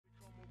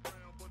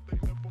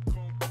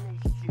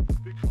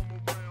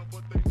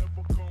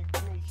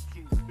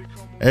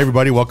Hey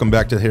everybody, welcome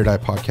back to the HIT.OR.DIE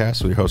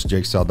podcast. We're your hosts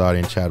Jake Saldati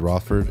and Chad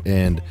Rothford,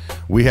 and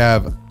we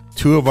have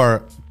two of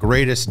our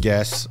greatest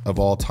guests of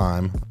all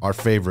time, our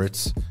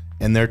favorites,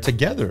 and they're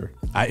together.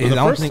 I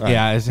don't think,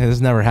 yeah,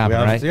 it's never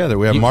happened, right? Together.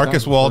 We have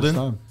Marcus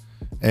Walden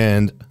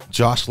and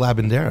Josh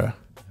Labandeira.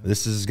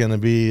 This is going to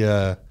be,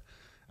 I'm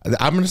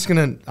not even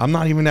going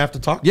to have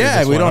to talk to you.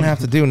 Yeah, we don't have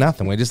to do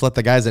nothing. We just let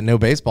the guys that know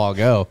baseball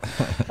go.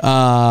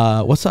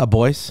 What's up,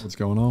 boys? What's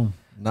going on?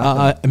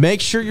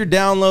 Make sure you're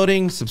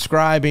downloading,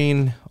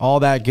 subscribing, all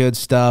that good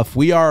stuff.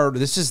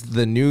 This is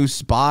the new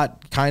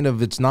spot, kind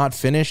of. It's not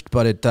finished,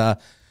 but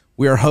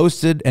we are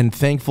hosted and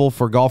thankful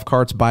for Golf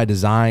Carts by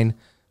Design.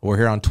 We're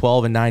here on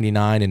 12 and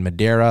 99 in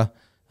Madera.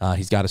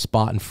 He's got a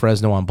spot in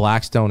Fresno on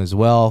Blackstone as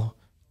well.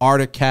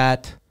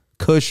 Articat,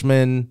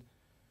 Cushman,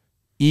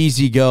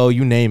 Easy Go,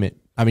 you name it.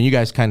 I mean, you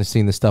guys kind of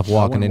seen the stuff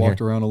walking in here.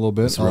 Walked around a little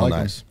bit. It's real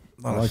nice.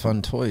 A lot of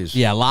fun toys.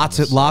 Yeah, lots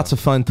of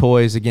fun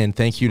toys. Again,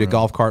 thank you to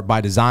Golf Cart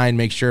by Design.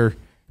 Make sure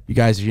you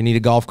guys, if you need a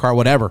golf cart,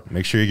 whatever.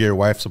 Make sure you get your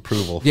wife's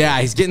approval. Yeah,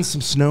 he's getting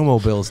some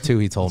snowmobiles too,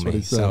 he told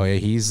me. So yeah,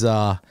 he's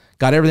got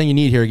everything you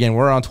need here. Again,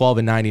 we're on 12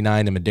 and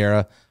 99 in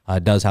Madera.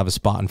 Does have a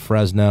spot in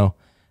Fresno.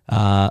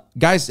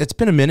 Guys, it's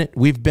been a minute.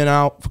 We've been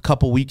out for a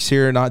couple weeks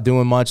here, not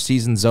doing much.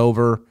 Season's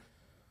over.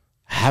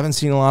 Haven't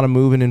seen a lot of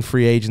moving in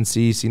free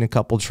agency. Seen a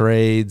couple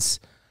trades.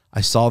 I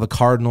saw the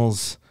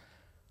Cardinals.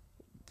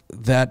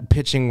 That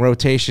pitching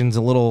rotation's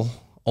a little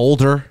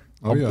older.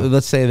 Oh, yeah.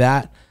 Let's say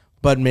that.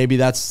 But maybe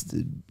that's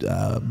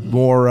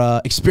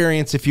more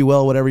experience, if you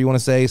will, whatever you want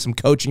to say. Some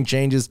coaching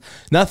changes.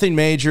 Nothing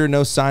major,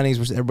 no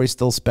signings. Everybody's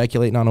still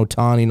speculating on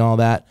Ohtani and all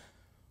that.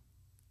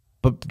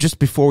 But just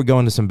before we go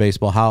into some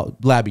baseball,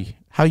 Labby,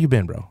 how you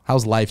been, bro?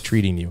 How's life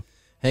treating you?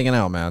 Hanging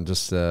out, man.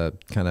 Just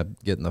kind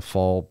of getting the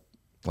fall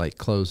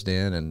closed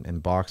in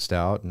and boxed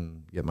out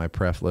and get my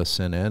pref list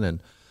sent in.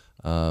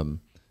 And,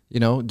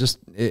 just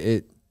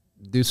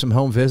do some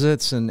home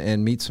visits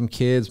and meet some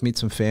kids, meet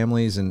some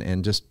families,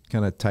 and just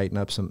kind of tighten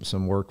up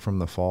some work from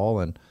the fall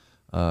and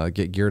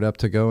get geared up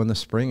to go in the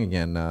spring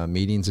again.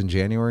 Meetings in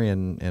January,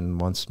 and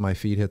once my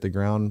feet hit the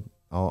ground,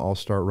 I'll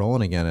start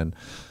rolling again,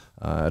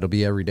 and it'll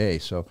be every day.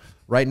 So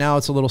right now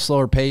it's a little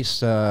slower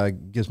pace.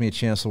 Gives me a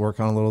chance to work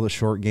on a little of the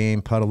short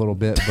game, putt a little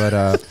bit,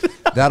 but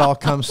that all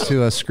comes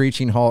to a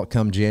screeching halt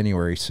come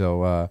January.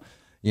 So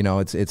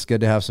it's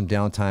good to have some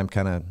downtime,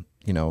 kind of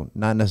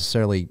not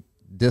necessarily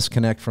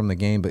disconnect from the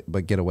game,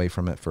 but get away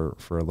from it for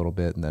a little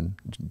bit and then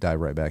dive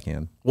right back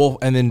in. Well,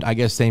 and then I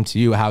guess same to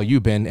you, how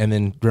you been, and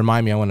then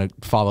remind me, I want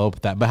to follow up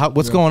with that. But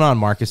what's going on,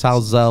 Marcus?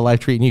 How's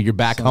life treating you? You're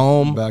back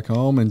home? Back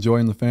home,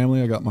 enjoying the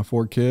family. I got my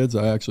 4 kids.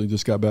 I actually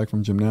just got back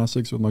from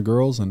gymnastics with my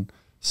girls, and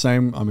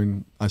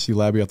I see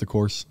Labby at the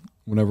course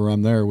whenever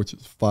I'm there, which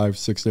is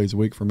 5-6 days a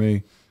week for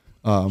me.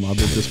 I've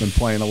just been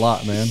playing a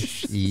lot, man.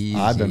 Easy.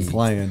 I've been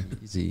playing.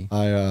 Easy.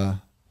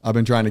 I've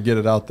been trying to get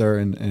it out there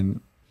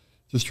and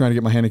just trying to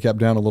get my handicap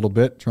down a little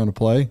bit, trying to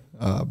play.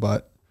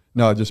 But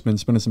no, I've just been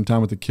spending some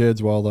time with the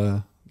kids while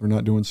they're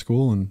not doing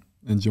school and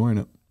enjoying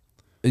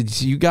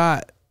it. You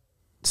got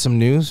some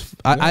news?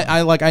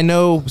 Yeah. I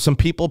know some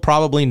people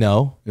probably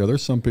know. Yeah,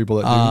 there's some people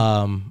that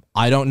do.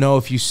 I don't know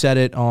if you said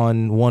it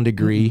on 1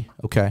 degree.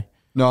 Mm-hmm. Okay.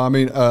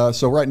 No,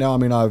 so right now,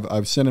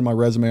 I've sent in my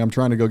resume. I'm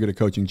trying to go get a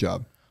coaching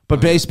job. But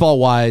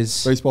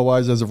baseball-wise,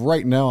 as of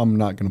right now, I'm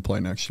not going to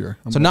play next year.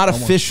 So not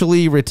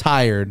officially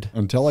retired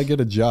until I get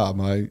a job.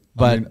 I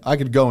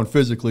could go and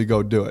physically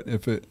go do it.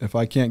 If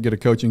I can't get a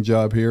coaching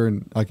job here,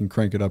 and I can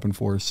crank it up in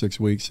 4 or 6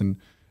 weeks and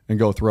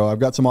go throw. I've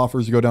got some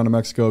offers to go down to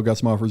Mexico. Got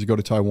some offers to go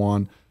to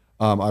Taiwan.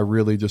 I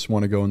really just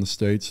want to go in the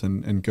States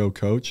and go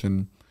coach.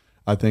 And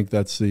I think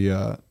that's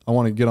I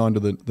want to get on to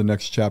the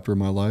next chapter of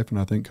my life, and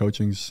I think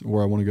coaching's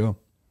where I want to go.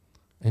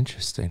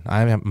 Interesting.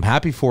 I'm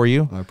happy for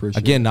you. I appreciate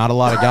Again, not a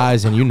lot of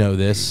guys, and you know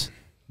this,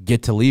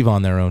 get to leave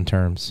on their own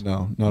terms.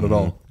 No, not at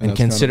all. And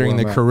considering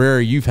the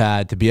career you've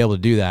had to be able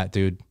to do that,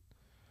 dude,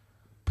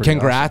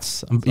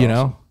 congrats. Awesome.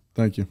 Awesome.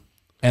 Thank you.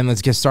 And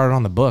let's get started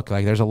on the book.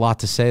 There's a lot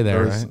to say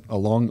there. There's right? a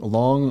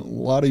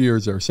lot of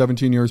years there.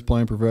 17 years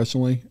playing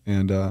professionally,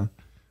 and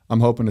I'm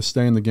hoping to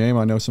stay in the game.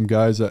 I know some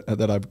guys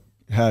that I've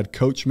had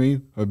coach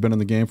me have been in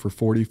the game for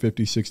 40,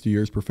 50, 60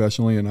 years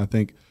professionally, and I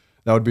think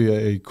that would be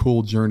a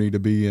cool journey to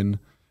be in.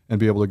 And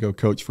be able to go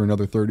coach for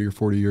another 30 or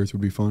 40 years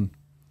would be fun.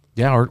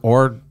 Yeah,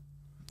 or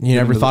you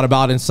never thought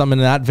about in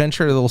that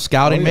venture, a little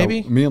scouting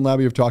maybe? Me and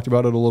Labby have talked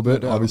about it a little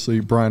bit.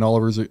 Obviously, Brian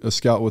Oliver's a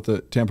scout with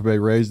the Tampa Bay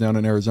Rays down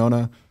in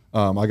Arizona.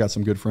 I got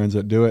some good friends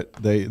that do it.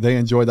 They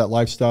enjoy that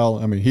lifestyle.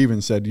 He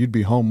even said you'd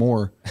be home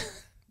more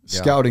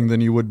scouting than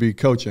you would be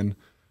coaching.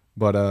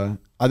 But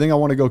I think I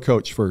want to go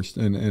coach first,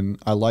 and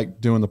I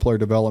like doing the player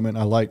development.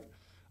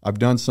 I've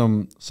done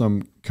some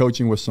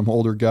coaching with some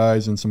older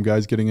guys and some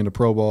guys getting into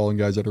pro ball and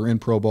guys that are in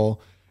pro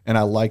ball, and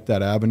I like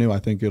that avenue. I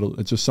think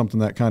it's just something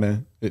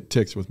that it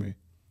ticks with me.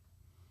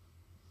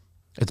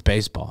 It's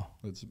baseball.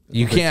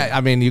 You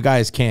can't. You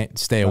guys can't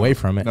stay away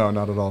from it. No,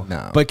 not at all.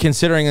 No. But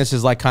considering this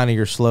is kind of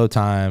your slow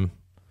time,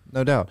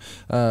 no doubt,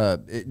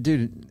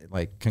 dude.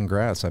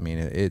 Congrats.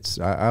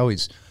 I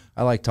always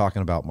I like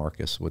talking about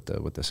Marcus with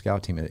the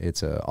scout team.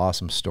 It's an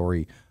awesome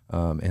story.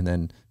 And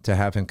then to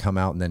have him come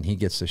out and then he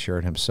gets to share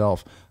it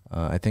himself,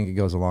 I think it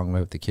goes a long way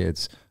with the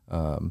kids.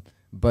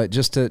 But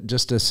just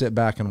to sit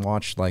back and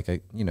watch, like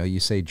you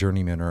say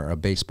journeyman or a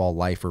baseball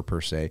lifer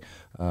per se,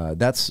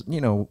 that's,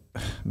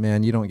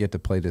 man, you don't get to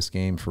play this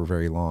game for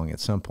very long. At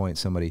some point,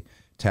 somebody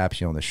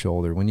taps you on the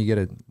shoulder. When you get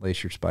to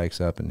lace your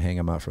spikes up and hang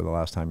them up for the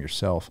last time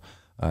yourself,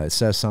 it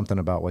says something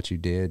about what you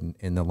did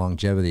and the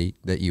longevity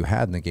that you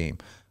had in the game.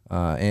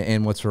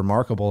 And what's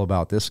remarkable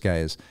about this guy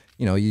is,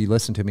 you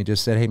listen to me,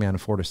 just said, hey, man, in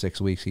 4 to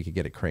 6 weeks, he could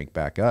get it cranked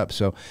back up.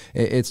 So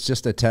it's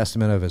just a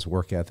testament of his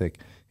work ethic.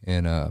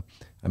 And,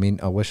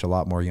 I wish a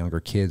lot more younger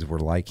kids were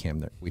like him.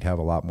 That we'd have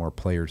a lot more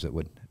players that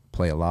would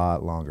play a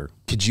lot longer.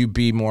 Could you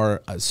be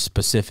more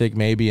specific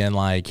maybe? And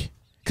like,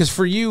 because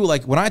for you,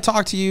 like when I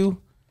talk to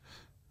you,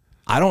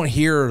 I don't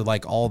hear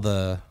like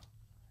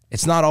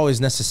it's not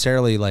always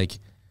necessarily like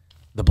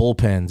the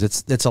bullpens.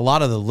 It's a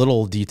lot of the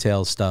little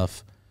detail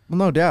stuff. Well,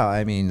 no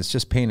doubt. It's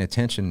just paying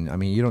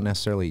attention. You don't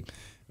necessarily,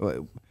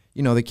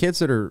 the kids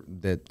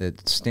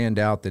that stand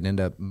out that end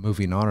up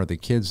moving on are the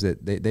kids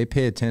that they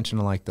pay attention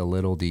to like the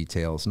little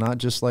details, not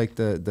just like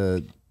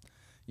the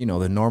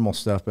normal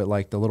stuff, but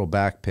like the little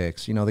back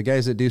picks. The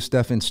guys that do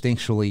stuff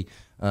instinctually,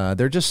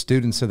 they're just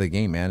students of the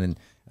game, man.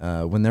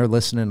 And when they're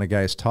listening to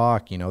guys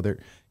talk,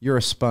 you're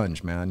a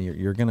sponge, man.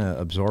 You're going to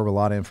absorb a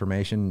lot of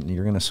information.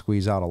 You're going to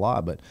squeeze out a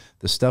lot. But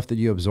the stuff that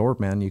you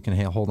absorb, man, you can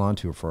hold on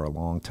to for a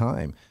long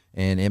time.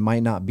 And it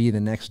might not be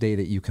the next day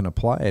that you can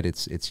apply it.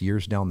 It's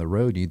years down the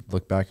road. You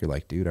look back, you're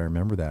like, dude, I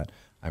remember that.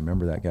 I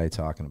remember that guy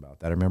talking about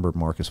that. I remember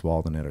Marcus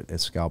Walden at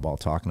Scout Ball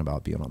talking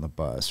about being on the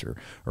bus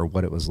or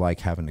what it was like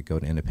having to go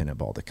to independent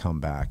ball to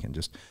come back. And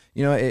just,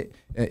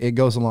 it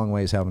goes a long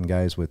ways having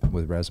guys with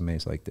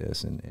resumes like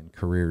this and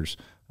careers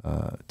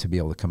to be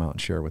able to come out and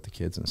share with the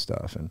kids and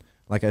stuff. And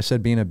like I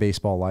said, being a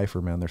baseball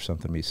lifer, man, there's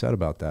something to be said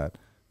about that.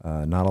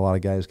 Not a lot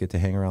of guys get to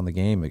hang around the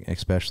game,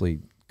 especially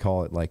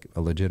call it like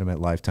a legitimate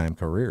lifetime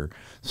career.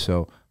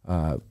 So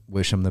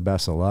wish him the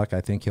best of luck.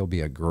 I think he'll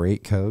be a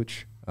great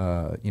coach.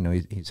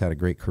 He's had a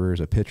great career as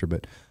a pitcher,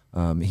 but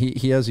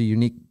he has a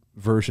unique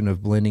version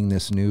of blending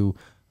this new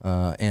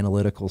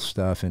analytical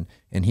stuff,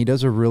 and he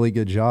does a really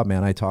good job,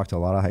 man. I talked to a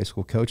lot of high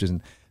school coaches,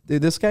 and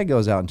dude, this guy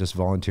goes out and just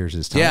volunteers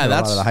his time. Yeah,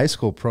 that's a lot of the high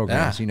school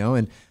programs,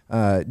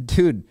 and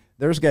dude,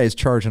 there's guys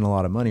charging a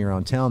lot of money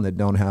around town that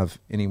don't have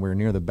anywhere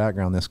near the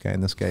background this guy,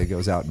 and this guy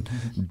goes out and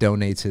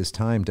donates his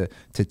time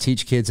to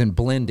teach kids and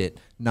blend it,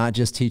 not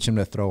just teach them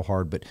to throw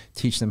hard, but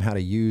teach them how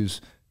to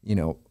use,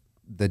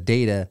 the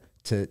data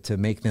to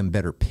make them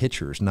better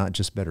pitchers, not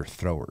just better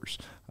throwers.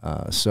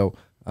 So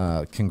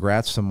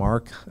congrats to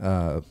Mark.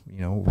 We're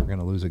going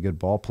to lose a good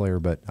ball player,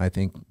 but I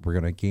think we're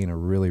going to gain a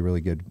really,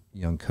 really good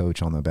young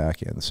coach on the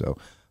back end. So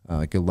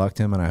good luck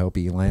to him, and I hope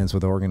he lands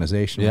with the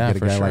organization. Yeah,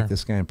 get a guy sure. like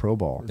this guy in pro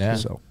ball. Yeah.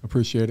 So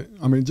Appreciate it.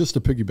 Just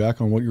to piggyback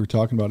on what you were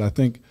talking about, I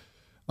think,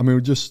 we're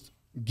just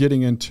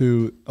getting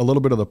into a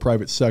little bit of the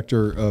private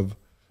sector of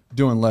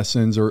doing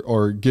lessons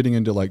or getting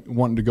into like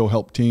wanting to go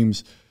help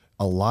teams.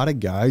 A lot of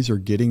guys are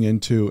getting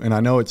into, and I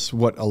know it's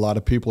what a lot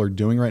of people are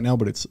doing right now,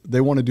 but they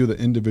want to do the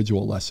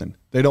individual lesson.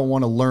 They don't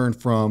want to learn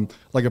from,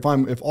 like if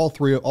all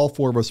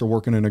four of us are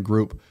working in a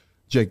group,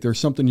 Jake, there's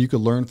something you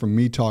could learn from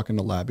me talking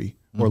to Labby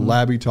or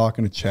Labby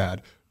talking to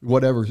Chad,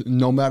 whatever,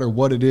 no matter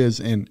what it is.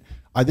 And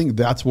I think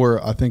that's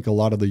where I think a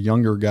lot of the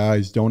younger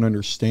guys don't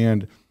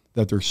understand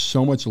that there's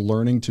so much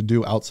learning to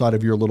do outside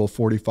of your little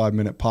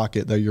 45-minute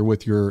pocket that you're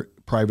with your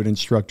private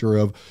instructor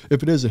of,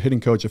 if it is a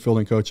hitting coach, a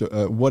fielding coach,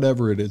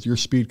 whatever it is, your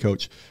speed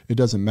coach, it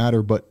doesn't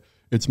matter. But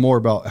it's more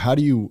about how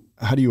do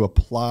you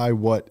apply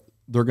what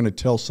they're going to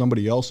tell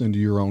somebody else into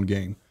your own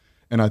game.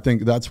 And I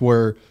think that's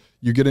where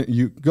you get it.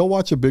 You go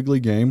watch a big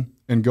league game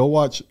and go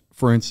watch,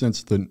 for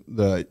instance,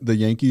 the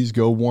Yankees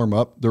go warm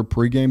up their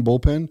pregame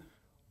bullpen.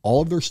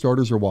 All of their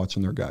starters are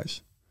watching their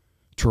guys.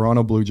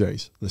 Toronto Blue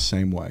Jays, the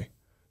same way.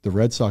 The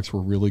Red Sox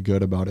were really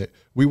good about it.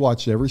 We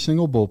watched every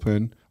single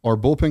bullpen. Our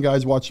bullpen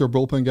guys watch their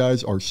bullpen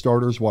guys. Our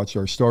starters watch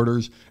our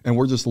starters. And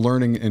we're just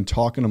learning and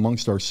talking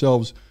amongst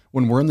ourselves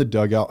when we're in the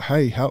dugout.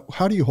 Hey,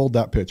 how do you hold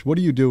that pitch? What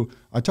do you do?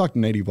 I talked to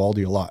Nate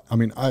Eovaldi a lot.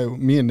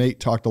 Me and Nate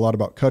talked a lot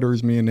about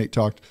cutters. Me and Nate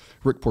talked.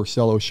 Rick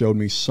Porcello showed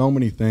me so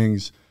many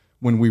things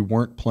when we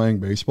weren't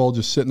playing baseball,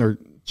 just sitting there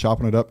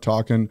chopping it up,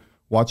 talking,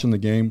 watching the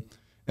game.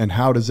 And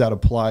how does that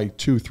apply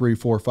 2, 3,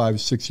 4,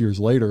 5, 6 years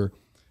later?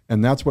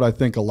 And that's what I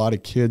think a lot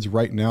of kids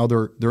right now,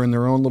 they're in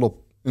their own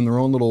little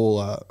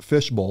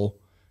fishbowl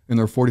in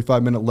their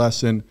 45-minute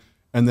lesson.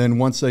 And then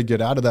once they get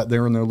out of that,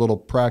 they're in their little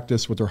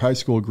practice with their high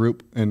school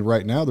group. And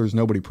right now there's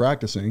nobody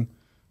practicing.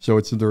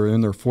 So they're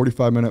in their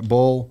 45-minute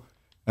bowl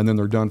and then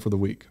they're done for the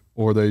week.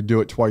 Or they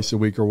do it twice a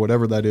week or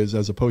whatever that is,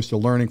 as opposed to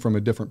learning from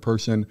a different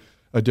person,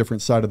 a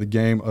different side of the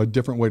game, a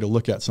different way to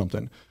look at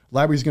something.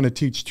 Labby's going to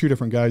teach two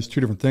different guys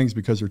two different things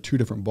because they're two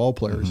different ball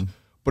players. Mm-hmm.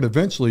 But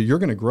eventually you're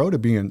going to grow to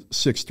being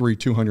 6'3",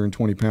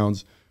 220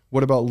 pounds.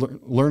 What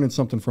about learning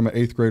something from an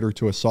 8th grader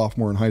to a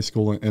sophomore in high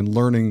school and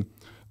learning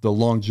the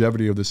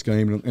longevity of this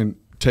game and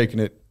taking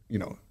it,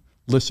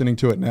 listening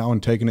to it now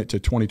and taking it to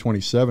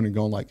 2027 and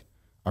going like,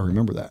 I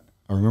remember that.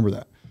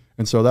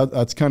 And so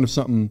that's kind of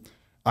something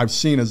I've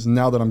seen as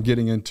now that I'm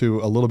getting into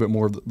a little bit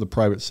more of the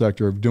private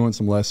sector of doing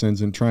some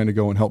lessons and trying to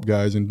go and help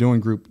guys and doing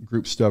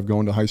group stuff,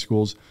 going to high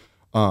schools.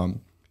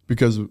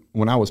 Because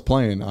when I was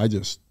playing,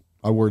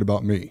 I worried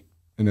about me,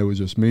 and it was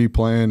just me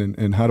playing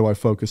and how do I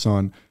focus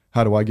on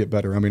how do I get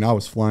better? I mean, I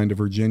was flying to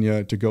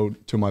Virginia to go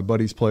to my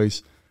buddy's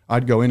place.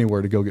 I'd go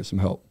anywhere to go get some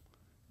help.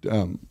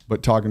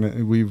 But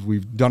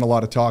we've done a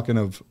lot of talking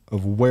of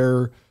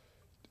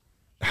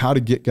how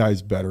to get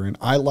guys better. And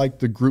I like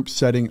the group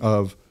setting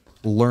of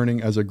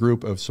learning as a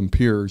group of some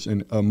peers,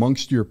 and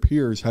amongst your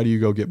peers, how do you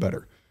go get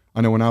better?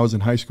 I know when I was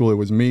in high school, it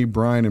was me,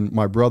 Brian, and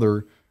my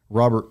brother,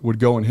 Robert, would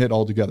go and hit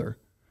all together,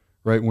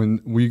 right?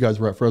 When you guys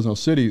were at Fresno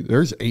City,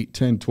 there's 8,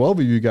 10, 12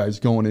 of you guys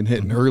going and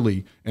hitting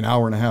early, an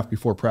hour and a half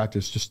before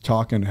practice, just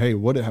talking, hey,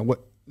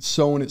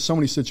 so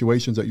many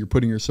situations that you're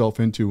putting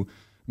yourself into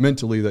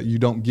mentally that you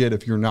don't get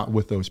if you're not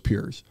with those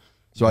peers.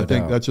 So I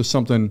think that's just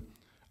something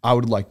I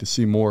would like to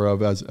see more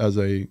of as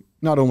a,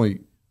 not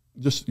only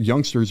just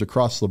youngsters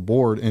across the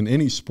board in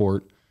any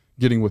sport,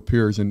 getting with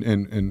peers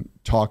and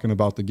talking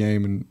about the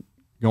game and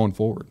going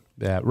forward.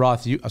 Yeah,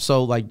 Roth,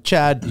 so like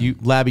Chad,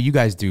 Labby, you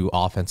guys do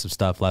offensive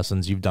stuff,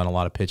 lessons. You've done a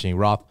lot of pitching.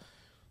 Roth,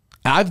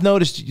 I've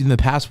noticed in the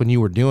past when you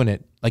were doing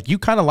it, like you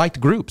kind of liked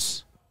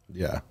groups.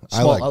 Yeah.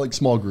 I like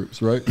small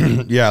groups, right?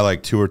 Yeah,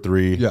 like 2 or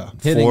 3. Yeah.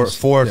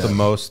 Four at the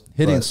most.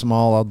 Hitting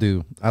small, I'll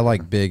do. I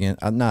like big.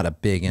 I'm not a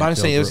big infield. I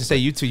was going to say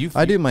you two.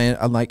 I do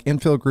I like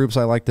infield groups.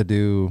 I like to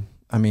do.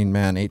 I mean,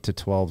 man, 8 to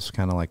 12 is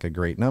kind of like a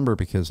great number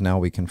because now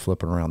we can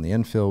flip it around the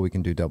infield. We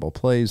can do double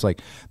plays.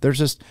 Like there's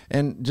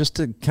just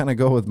to kind of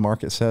go with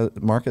Marcus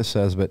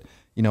says, but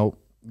you know,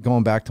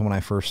 going back to when I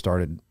first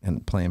started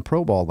and playing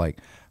pro ball, like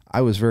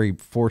I was very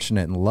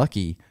fortunate and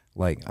lucky.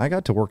 Like I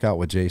got to work out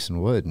with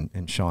Jason Wood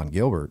and Sean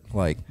Gilbert.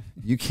 Like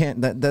you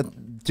can't,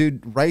 that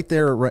dude right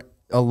there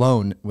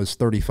alone was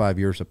 35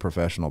 years of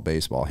professional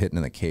baseball hitting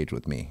in the cage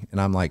with me. And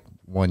I'm like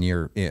 1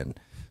 year in.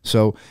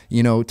 So,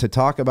 you know, to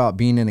talk about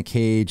being in a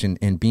cage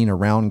and being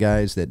around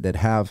guys that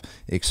have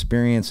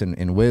experience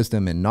and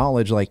wisdom and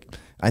knowledge, like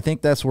I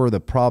think that's where the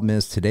problem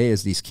is today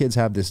is these kids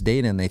have this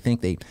data and they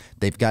think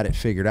they've got it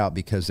figured out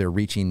because they're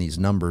reaching these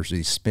numbers,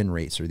 these spin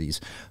rates or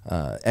these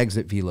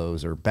exit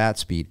velos or bat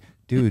speed.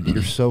 Dude,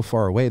 you're so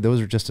far away.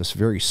 Those are just a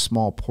very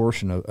small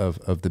portion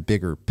of the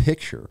bigger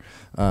picture.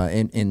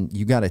 And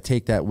you got to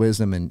take that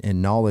wisdom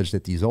and knowledge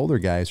that these older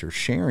guys are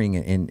sharing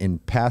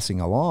and passing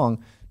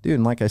along. Dude,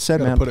 and like I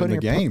said, man, put it in the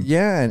game.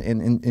 Yeah,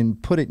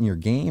 and put it in your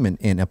game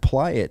and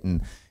apply it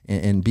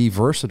and be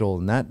versatile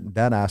in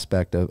that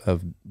aspect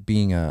of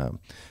being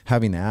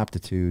having the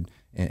aptitude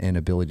and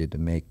ability to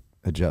make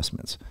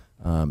adjustments.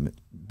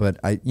 But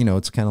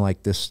it's kind of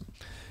like this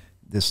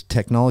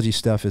technology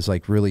stuff is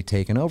like really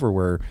taken over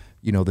where,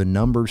 you know, the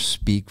numbers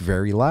speak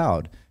very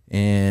loud.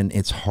 And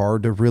it's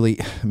hard to really,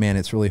 man,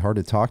 it's really hard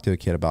to talk to a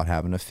kid about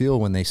having a feel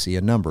when they see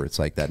a number. It's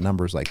like that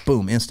number's like,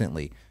 boom,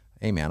 instantly.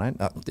 Hey, man,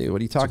 dude, what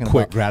are you talking about?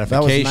 Quick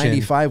gratification. That was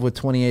 95 with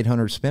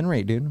 2,800 spin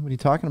rate, dude. What are you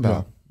talking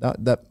about? Yeah.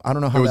 That I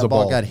don't know how that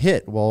ball got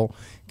hit. Well,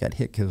 got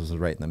hit because it was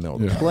right in the middle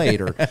of the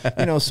plate or,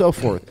 you know, so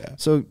forth. Yeah.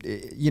 So,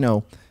 you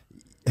know,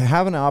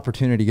 having an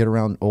opportunity to get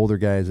around older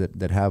guys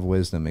that have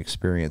wisdom,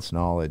 experience,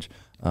 knowledge,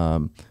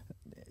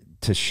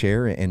 to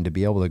share it and to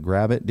be able to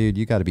grab it, dude,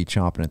 you got to be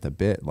chomping at the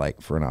bit,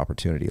 like for an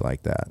opportunity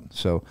like that.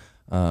 So,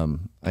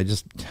 man,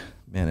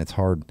 it's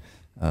hard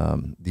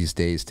these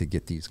days to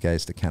get these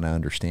guys to kind of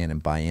understand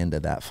and buy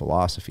into that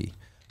philosophy.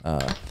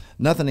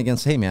 Nothing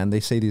against, hey man, they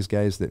say these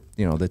guys that,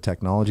 you know, the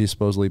technology is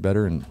supposedly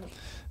better, and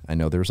I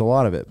know there's a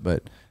lot of it,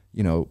 but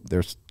you know,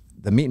 there's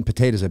the meat and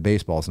potatoes of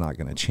baseball is not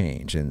going to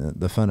change, and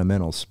the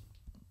fundamentals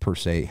per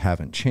se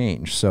haven't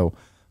changed. So,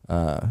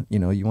 you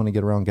know, you want to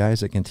get around guys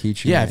that can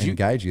teach you and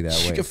guide you that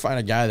way. You can find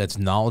a guy that's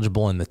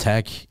knowledgeable in the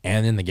tech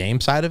and in the game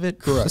side of it.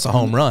 Correct. It's a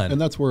home run. And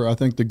that's where I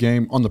think the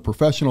game on the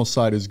professional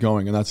side is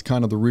going, and that's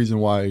kind of the reason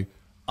why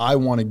I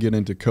want to get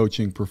into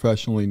coaching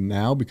professionally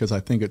now, because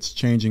I think it's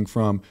changing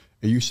from,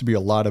 it used to be a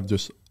lot of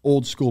just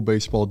old school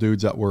baseball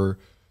dudes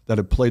that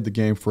had played the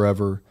game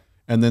forever,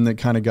 and then they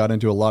kind of got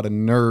into a lot of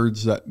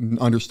nerds that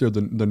understood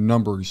the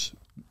numbers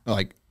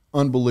like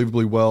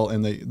unbelievably well,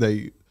 and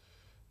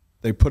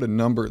they put a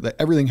number, that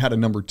everything had a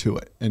number to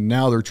it, and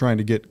now they're trying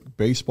to get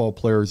baseball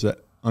players that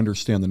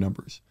understand the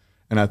numbers.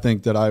 And I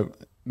think that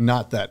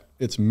not that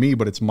it's me,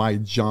 but it's my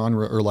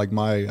genre or like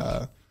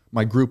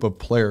my group of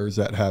players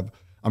that have.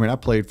 I mean, I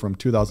played from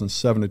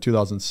 2007 to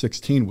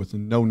 2016 with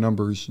no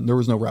numbers. There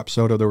was no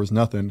Rapsodo. There was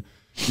nothing.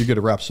 You get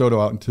a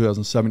Rapsodo out in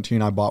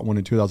 2017. I bought one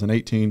in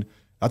 2018.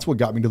 That's what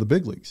got me to the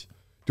big leagues.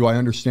 Do I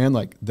understand?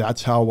 Like,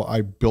 that's how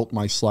I built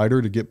my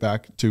slider to get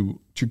back to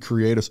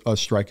create a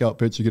strikeout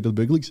pitch to get to the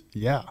big leagues?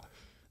 Yeah.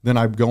 Then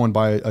I go and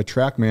buy a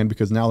TrackMan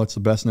because now that's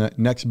the best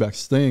next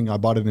best thing. I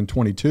bought it in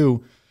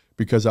 22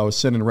 because I was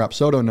sending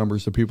Rapsodo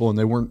numbers to people,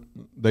 and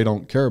they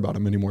don't care about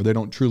them anymore. They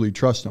don't truly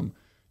trust them.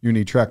 You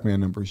need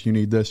TrackMan numbers. You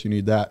need this. You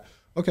need that.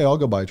 Okay, I'll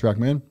go buy a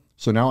TrackMan.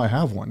 So now I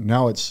have one.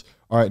 Now it's,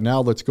 all right, now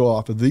let's go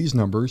off of these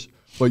numbers.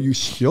 But you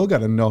still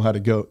got to know how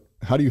to go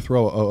how do you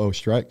throw a 0-0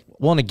 strike?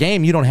 Well, in a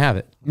game, you don't have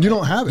it. You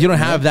don't have it. You don't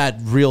have that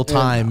real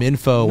time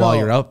info while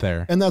you're out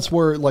there. And that's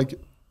where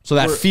so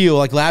that feel,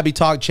 like Labby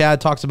Chad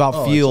talks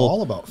about feel. It's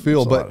all about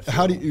feel. But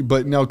how do you?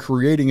 But now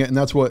creating it, and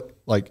that's what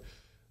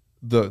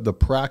the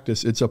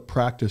practice. It's a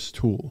practice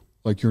tool.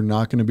 Like you're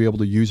not going to be able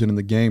to use it in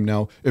the game.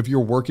 Now, if you're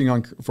working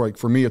on,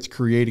 for me, it's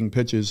creating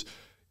pitches.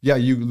 Yeah,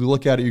 you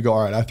look at it, you go,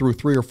 all right, I threw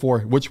 3 or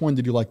 4. Which one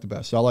did you like the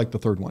best? I like the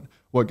third one.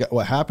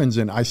 What happens,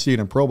 and I see it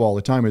in pro ball all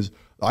the time, is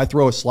I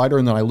throw a slider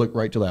and then I look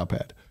right to the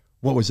outpad.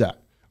 What was that?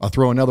 I'll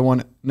throw another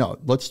one. No,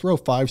 let's throw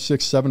 5,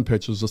 6, 7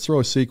 pitches. Let's throw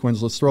a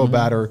sequence. Let's throw a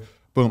batter.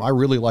 Boom. I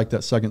really like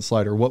that second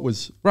slider. What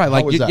was right?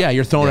 Like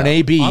you're throwing an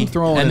AB, I'm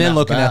throwing and then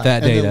looking at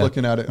that data, and then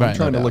looking at it. I'm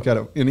trying to look at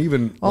it, and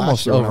even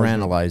almost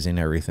overanalyzing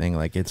everything.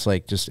 Like it's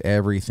like just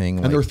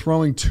everything. And they're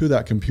throwing to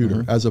that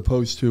computer as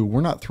opposed to we're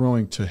not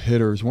throwing to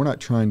hitters. We're not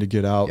trying to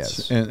get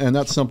outs, and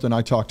that's something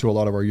I talk to a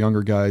lot of our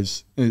younger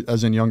guys,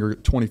 as in younger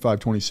 25,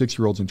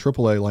 26-year-olds in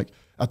AAA. Like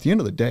at the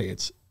end of the day,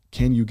 it's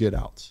can you get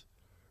outs,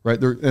 right?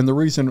 And the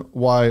reason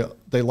why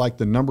they like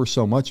the number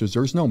so much is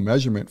there's no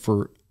measurement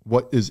for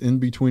what is in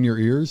between your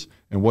ears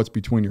and what's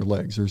between your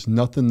legs. There's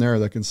nothing there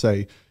that can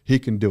say he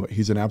can do it.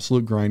 He's an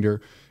absolute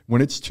grinder.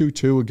 When it's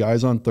 2-2, a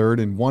guy's on third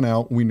and 1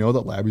 out, we know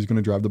that Labby's going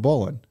to drive the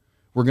ball in.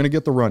 We're going to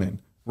get the run in.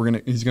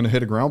 He's going to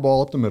hit a ground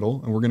ball up the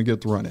middle, and we're going to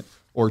get the run in.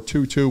 Or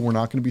 2-2, we're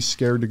not going to be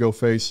scared to go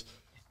face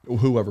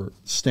whoever,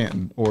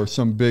 Stanton or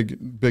some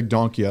big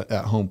donkey at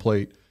home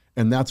plate.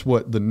 And that's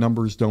what the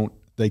numbers don't.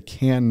 They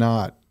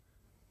cannot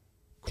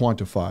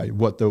quantify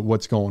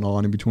what's going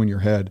on in between your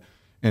head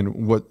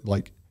and what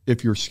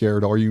if you're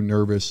scared, are you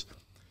nervous?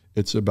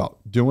 It's about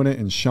doing it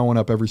and showing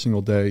up every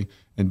single day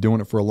and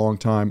doing it for a long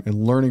time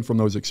and learning from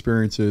those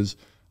experiences.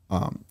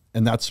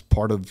 And that's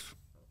part of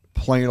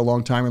playing a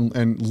long time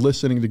and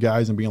listening to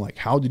guys and being like,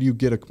 how did you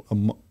get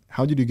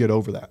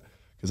over that?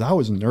 Because I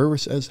was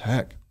nervous as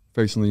heck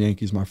facing the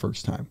Yankees my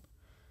first time.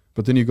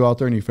 But then you go out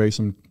there and you face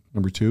them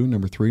number 2,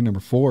 number 3, number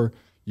 4.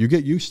 You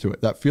get used to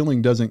it. That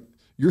feeling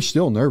you're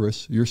still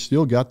nervous. You're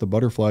still got the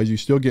butterflies. You're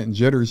still getting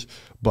jitters.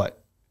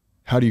 But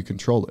how do you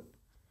control it?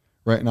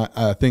 Right, and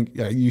I think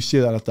you see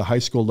that at the high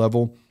school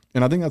level,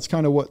 and I think that's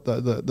kind of what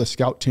the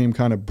scout team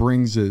kind of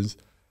brings is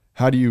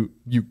how do you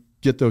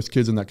get those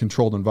kids in that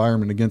controlled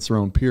environment against their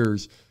own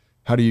peers?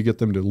 How do you get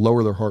them to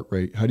lower their heart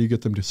rate? How do you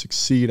get them to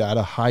succeed at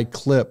a high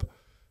clip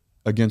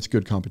against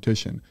good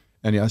competition?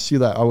 And I see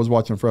that. I was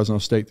watching Fresno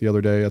State the other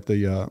day at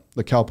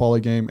the Cal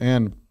Poly game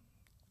and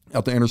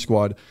at the inter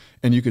squad,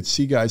 and you could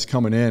see guys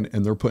coming in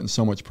and they're putting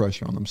so much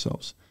pressure on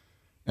themselves.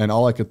 And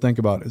all I could think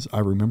about is I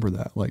remember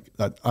that.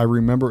 I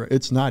remember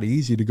it's not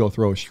easy to go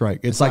throw a strike.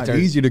 It's not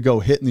easy to go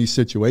hit in these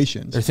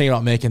situations. They're thinking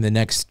about making the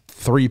next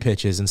 3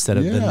 pitches instead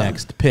of the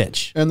next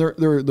pitch. And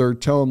they're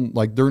telling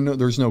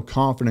there's no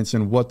confidence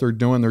in what they're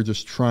doing. They're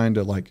just trying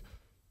to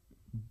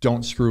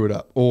don't screw it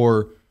up,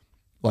 or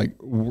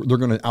they're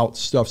going to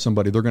outstuff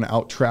somebody. They're going to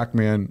out-track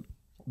man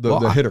the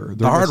hitter.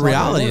 The hard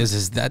reality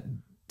is that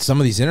some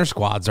of these inter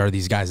squads are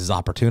these guys'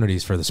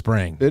 opportunities for the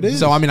spring. It is.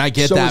 So I mean, I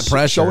get that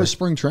pressure. So is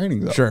spring training,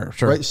 though. Sure.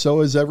 Right.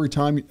 So is every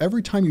time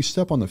you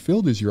step on the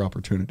field is your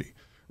opportunity.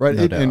 Right.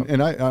 No doubt.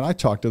 And I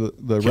talked to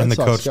the Red Sox. Can the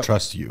coach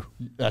trust you?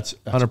 That's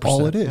 100%.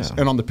 All it is.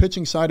 Yeah. And on the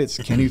pitching side, it's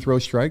can you throw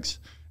strikes,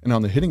 and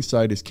on the hitting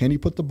side is can you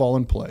put the ball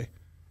in play,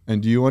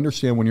 and do you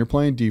understand when you're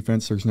playing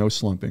defense, there's no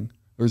slumping.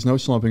 There's no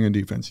slumping in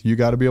defense. You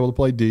got to be able to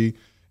play D,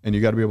 and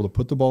you got to be able to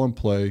put the ball in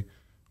play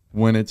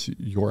when it's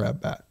your at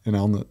bat. And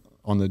on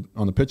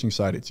the pitching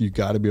side, it's you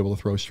got to be able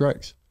to throw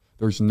strikes.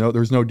 There's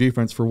no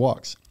defense for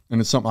walks, and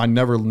it's something I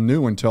never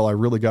knew until I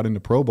really got into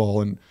pro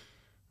ball. And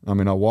I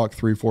mean, I walk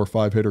 3, 4,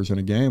 5 hitters in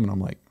a game, and I'm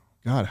like,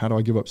 God, how do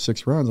I give up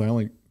 6 runs? I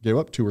only gave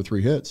up 2 or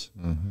 3 hits.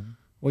 Mm-hmm.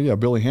 Well, yeah,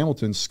 Billy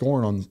Hamilton's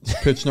scoring on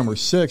pitch number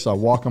 6. I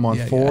walk him on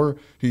 4.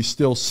 Yeah. He's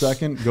still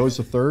second, goes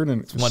to third,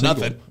 and it's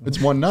 1-0. It's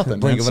 1-0.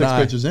 Blink and of an 6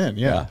 eye. pitches in.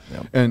 Yeah.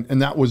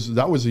 And that was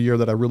a year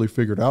that I really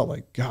figured out,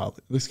 like, God,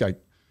 this guy,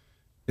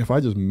 if I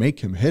just make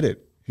him hit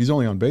it, he's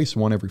only on base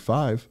 1 every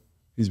 5.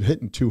 He's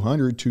hitting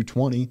 200,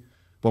 220.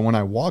 But when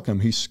I walk him,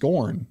 he's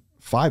scoring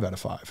 5 out of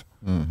 5.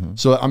 Mm-hmm.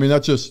 So, I mean,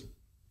 that's just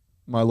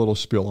my little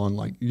spiel on,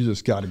 like, you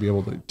just got to be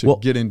able to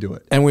get into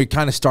it. And we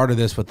kind of started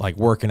this with, like,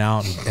 working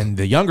out and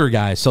the younger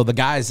guys. So the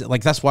guys,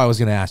 like, that's why I was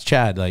going to ask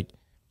Chad, like,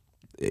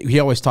 he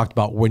always talked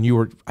about when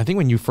you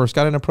first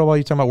got into pro ball,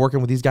 you talking about working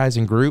with these guys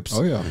in groups.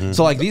 Oh, yeah. Mm-hmm.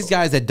 So, like, these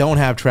guys that don't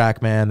have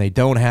TrackMan, they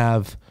don't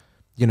have,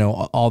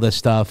 all this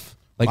stuff.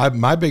 Like,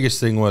 my biggest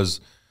thing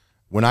was,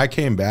 when I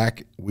came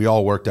back, we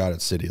all worked out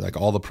at City. Like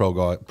all the pro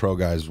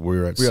guys, we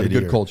were at City. We had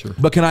a good culture.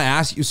 But can I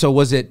ask you? So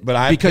was it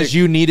because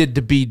you needed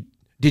to be?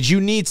 Did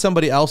you need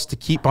somebody else to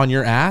keep on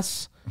your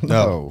ass?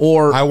 No.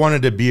 Or I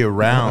wanted to be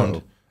around.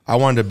 No. I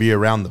wanted to be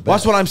around the best. Well,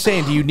 that's what I'm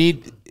saying. Do you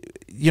need?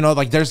 you know,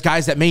 like there's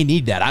guys that may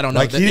need that. I don't know.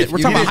 Like We're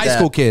talking about high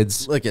school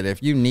kids. Look at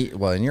if you need,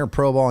 well, and you're a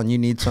pro ball and you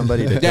need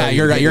somebody to, yeah,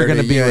 you're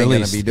going to be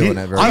released. Be doing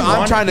it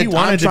very he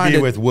wanted to be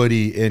with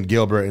Woody and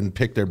Gilbert and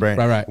pick their brain.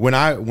 Right. When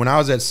I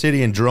was at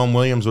City and Jerome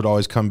Williams would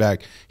always come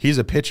back. He's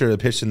a pitcher that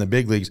pitched in the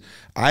big leagues.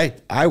 I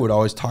would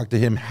always talk to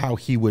him how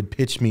he would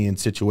pitch me in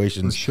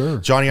situations. For sure.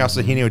 Johnny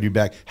Alsahini would be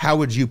back. How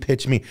would you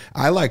pitch me?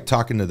 I like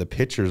talking to the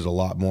pitchers a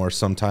lot more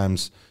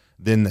sometimes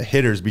than the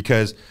hitters,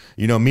 because,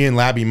 you know, me and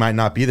Labby might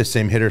not be the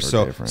same hitter.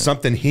 So different.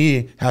 Something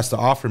he has to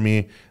offer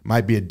me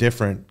might be a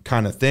different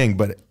kind of thing.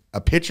 But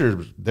a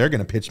pitcher, they're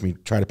going to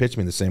try to pitch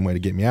me the same way to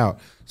get me out.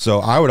 So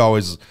I would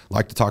always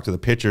like to talk to the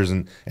pitchers.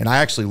 And I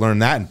actually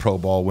learned that in pro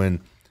ball,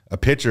 when a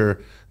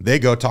pitcher, they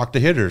go talk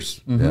to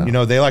hitters. You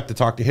know, they like to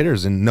talk to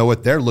hitters and know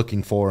what they're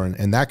looking for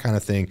and that kind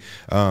of thing.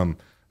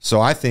 So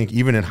I think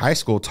even in high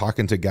school,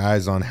 talking to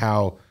guys on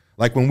how,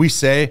 like when we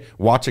say,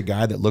 watch a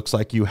guy that looks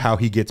like you, how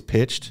he gets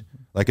pitched.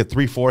 Like a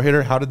 3-4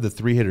 hitter, how did the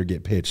 3 hitter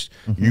get pitched?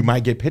 You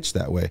might get pitched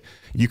that way.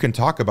 You can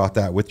talk about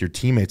that with your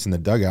teammates in the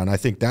dugout, and I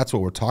think that's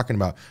what we're talking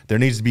about. There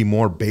needs to be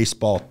more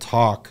baseball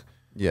talk.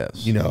 Yes,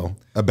 you know,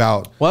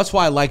 about. Well, that's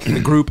why I like the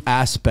group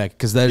aspect,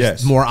 because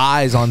there's more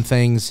eyes on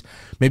things.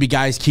 Maybe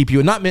guys keep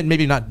you,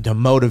 maybe not to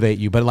motivate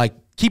you, but like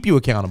keep you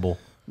accountable.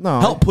 No,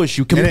 help push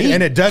you, compete,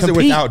 and it does it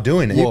without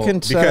doing it. You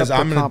can set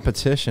up a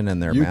competition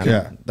in there, man.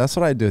 Can. That's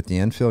what I do with the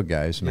infield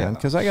guys, man.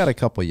 Because I got a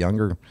couple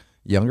younger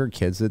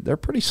kids that they're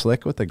pretty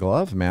slick with the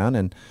glove, man.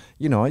 And,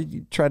 you know,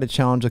 you try to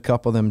challenge a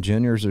couple of them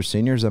juniors or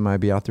seniors that might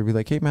be out there, be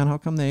like, hey, man, how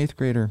come the 8th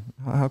grader,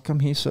 how come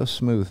he's so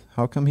smooth?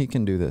 How come he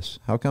can do this?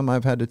 How come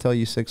I've had to tell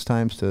you 6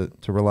 times to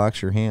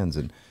relax your hands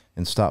and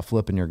stop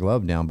flipping your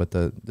glove down? But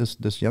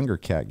this younger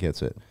cat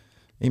gets it.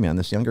 Hey, man,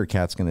 this younger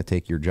cat's going to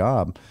take your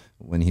job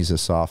when he's a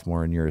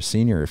sophomore and you're a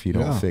senior if you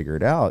don't figure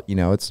it out. You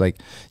know, it's like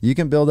you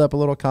can build up a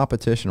little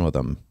competition with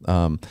them.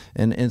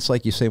 And it's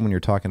like you say when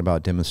you're talking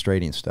about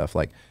demonstrating stuff,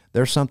 like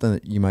there's something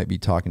that you might be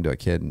talking to a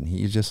kid and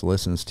he just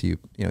listens to you.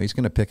 You know, he's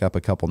going to pick up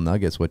a couple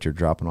nuggets what you're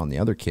dropping on the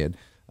other kid.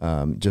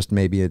 Just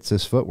maybe it's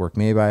his footwork.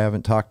 Maybe I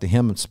haven't talked to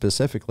him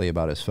specifically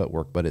about his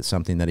footwork, but it's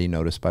something that he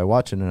noticed by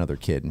watching another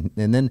kid.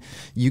 And then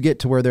you get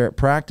to where they're at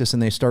practice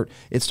and it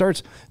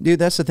starts, dude,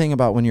 that's the thing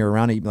about when you're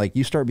around it, like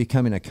you start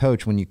becoming a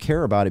coach when you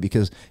care about it,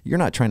 because you're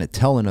not trying to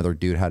tell another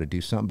dude how to do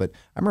something. But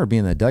I remember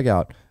being in the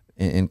dugout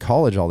in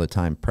college all the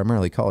time,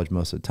 primarily college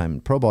most of the time.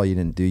 In pro ball, you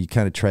didn't do, you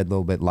kind of tread a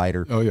little bit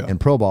lighter in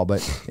pro ball,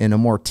 but in a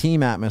more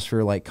team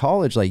atmosphere like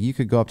college, like you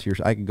could go up to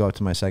I could go up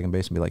to my second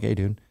base and be like, hey,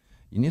 dude,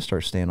 you need to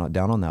start staying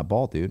down on that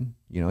ball, dude.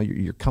 You know,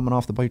 you're coming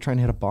off the ball. You're trying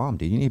to hit a bomb,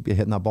 dude. You need to be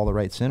hitting that ball the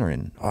right center.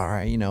 And all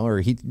right, you know,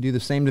 or he'd do the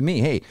same to me.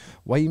 Hey,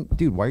 why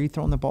are you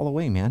throwing the ball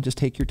away, man? Just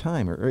take your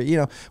time. Or you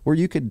know, where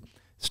you could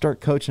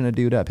start coaching a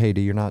dude up. Hey,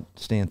 dude, you're not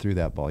staying through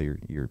that ball.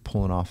 You're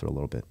pulling off it a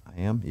little bit.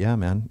 I am, yeah,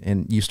 man.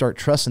 And you start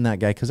trusting that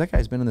guy, because that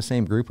guy's been in the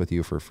same group with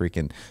you for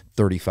freaking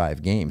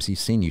 35 games. He's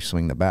seen you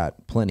swing the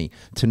bat plenty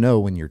to know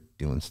when you're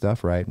doing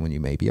stuff right, when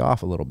you may be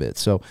off a little bit.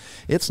 So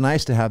it's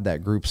nice to have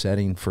that group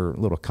setting for a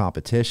little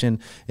competition.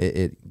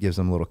 It gives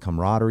them a little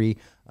camaraderie.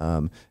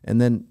 And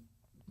then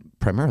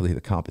primarily the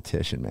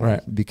competition, man,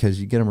 right?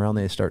 Because you get them around,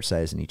 they start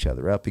sizing each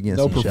other up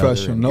against each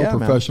other. No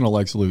professional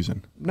likes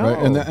losing. No,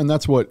 right? And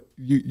that's what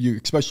you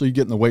especially you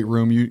get in the weight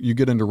room. You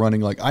get into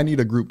running. Like, I need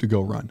a group to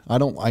go run.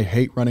 I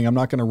hate running. I'm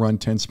not going to run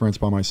 10 sprints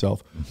by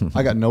myself.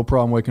 I got no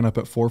problem waking up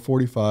at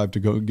 4:45 to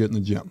go get in the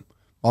gym.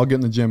 I'll get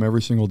in the gym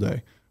every single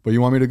day. But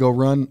you want me to go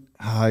run?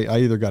 I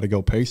either got to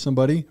go pay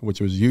somebody, which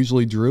was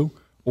usually Drew,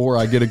 or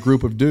I get a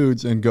group of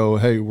dudes and go,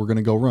 hey, we're going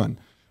to go run.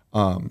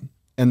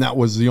 And that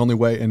was the only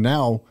way. And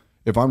now,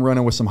 if I'm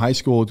running with some high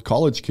school,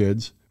 college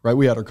kids, right?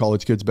 We had our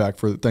college kids back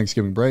for the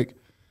Thanksgiving break.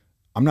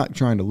 I'm not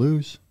trying to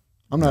lose.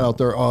 I'm not out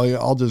there, oh, yeah,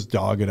 I'll just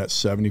dog it at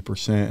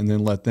 70% and then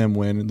let them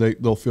win and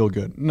they'll feel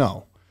good.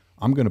 No,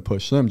 I'm going to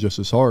push them just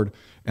as hard.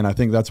 And I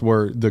think that's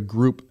where the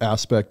group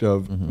aspect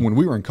of when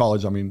we were in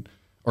college, I mean,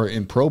 or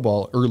in pro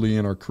ball early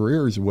in our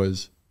careers, it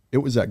was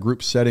that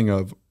group setting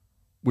of,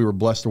 we were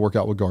blessed to work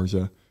out with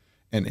Garza.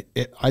 And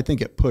I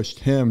think it pushed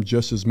him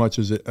just as much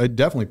as it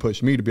definitely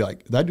pushed me to be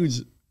like, that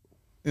dude's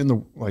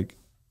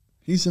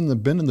he's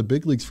been in the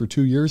big leagues for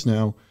 2 years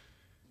now,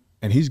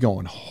 and he's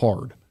going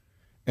hard.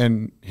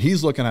 And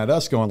he's looking at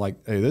us going like,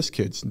 hey, this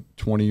kid's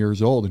 20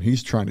 years old, and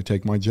he's trying to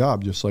take my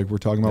job, just like we're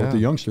talking about with the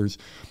youngsters.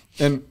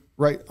 And,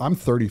 right, I'm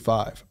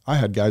 35. I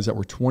had guys that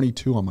were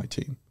 22 on my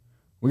team.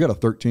 We got a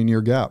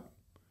 13-year gap,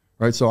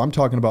 right? So I'm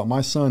talking about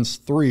my son's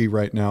 3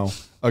 right now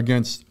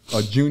against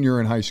a junior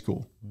in high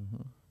school.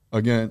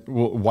 Again,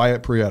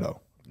 Wyatt Prieto,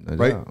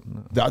 right?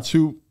 No. That's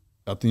who,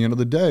 at the end of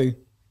the day,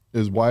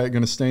 is Wyatt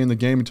going to stay in the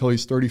game until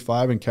he's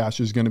 35 and Cash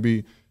is going to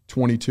be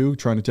 22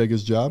 trying to take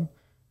his job?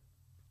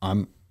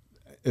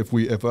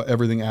 If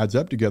everything adds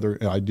up together,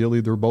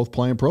 ideally they're both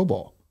playing pro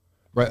ball,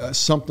 right?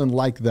 Something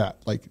like that.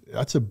 Like,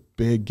 that's a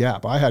big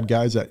gap. I had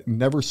guys that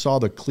never saw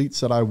the cleats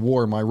that I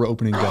wore my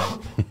opening day.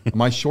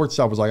 My shorts,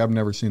 I was like, I've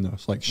never seen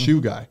those. Like,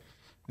 shoe guy.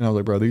 And I was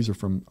like, bro, these are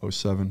from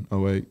 07,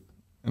 08,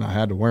 and I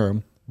had to wear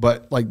them.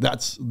 But like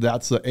that's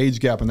the age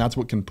gap, and that's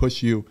what can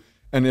push you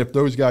And if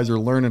those guys are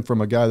learning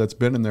from a guy that's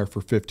been in there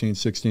for 15,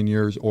 16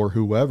 years or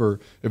whoever,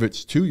 if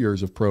it's 2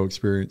 years of pro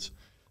experience,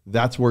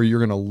 that's where you're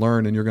going to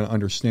learn and you're going to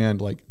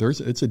understand, like,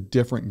 it's a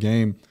different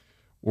game.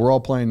 We're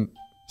all playing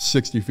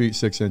 60 feet,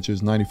 6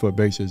 inches, 90-foot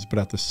bases, but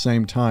at the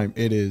same time,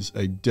 it is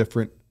a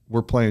different,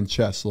 we're playing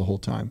chess the whole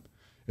time.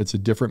 It's a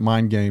different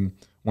mind game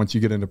once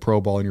you get into pro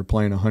ball and you're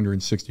playing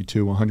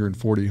 162,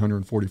 140,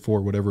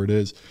 144, whatever it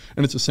is.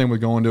 And it's the same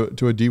with going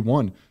to a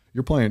D1.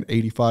 You're playing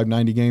 85,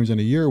 90 games in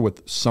a year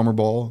with summer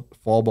ball,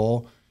 fall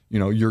ball, you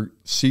know, your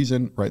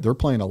season, right? They're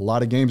playing a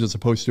lot of games as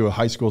opposed to a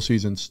high school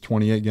season's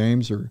 28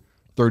 games or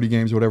 30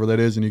 games, whatever that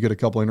is, and you get a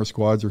couple inter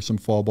squads or some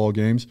fall ball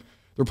games.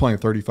 They're playing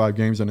 35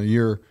 games in a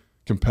year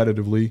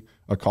competitively.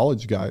 A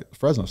college guy,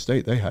 Fresno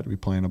State, they had to be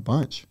playing a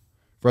bunch.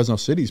 Fresno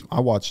City's, I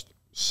watched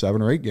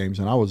 7 or 8 games,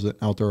 and I was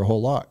out there a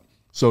whole lot.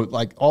 So,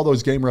 like, all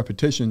those game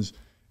repetitions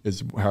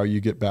is how you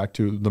get back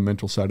to the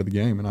mental side of the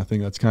game, and I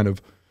think that's kind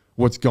of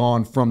what's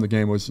gone from the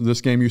game. Was this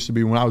game used to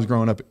be, when I was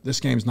growing up, this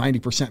game's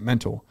 90%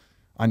 mental.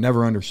 I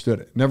never understood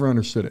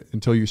it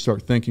until you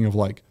start thinking of,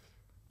 like,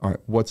 all right,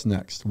 what's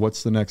next?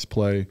 What's the next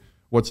play?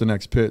 What's the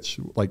next pitch?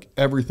 Like,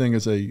 everything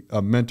is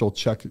a mental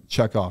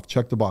check off,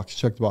 check the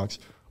box,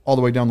 all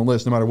the way down the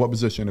list, no matter what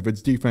position. If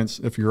it's defense,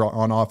 if you're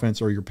on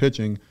offense or you're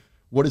pitching,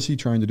 what is he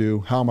trying to do?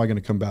 How am I going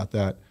to combat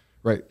that?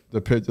 Right,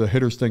 the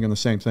hitter's thinking the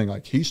same thing.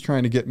 Like, he's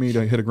trying to get me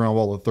to hit a ground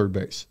ball at third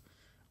base.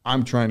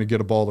 I'm trying to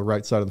get a ball to the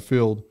right side of the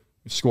field,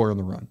 score on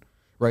the run.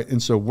 Right,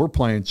 and so we're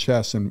playing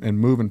chess and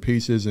moving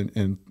pieces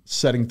and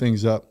setting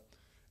things up.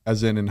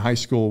 As in high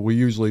school, we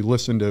usually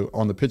listen to,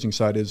 on the pitching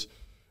side, is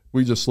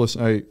we just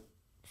listen, hey,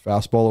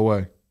 fastball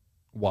away.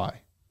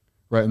 Why?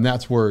 Right, and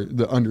that's where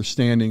the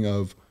understanding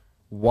of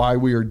why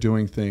we are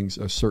doing things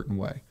a certain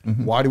way.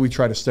 Mm-hmm. Why do we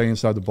try to stay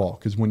inside the ball?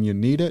 Because when you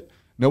need it,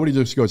 nobody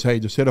just goes, hey,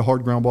 just hit a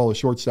hard ground ball at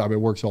shortstop. It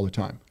works all the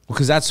time. Well,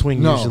 because that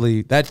swing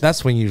usually that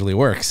swing usually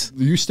works.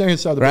 You stay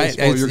inside the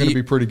baseball, you're going to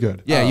be pretty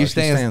good. Yeah, you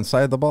stay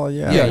inside the ball.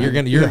 Yeah, yeah,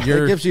 you're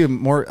it gives you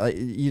more.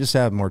 You just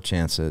have more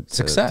chance at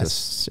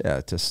success.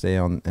 To stay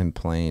on and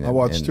playing. I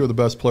watched 2 of the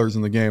best players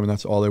in the game, and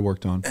that's all they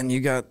worked on. And you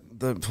got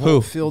the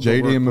whole field.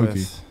 JD and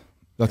Mookie.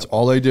 That's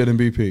all they did in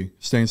BP.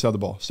 Stay inside the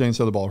ball. Stay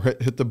inside the ball.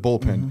 Hit the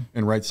bullpen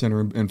in right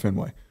center in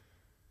Fenway.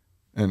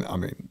 And I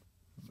mean,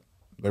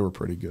 they were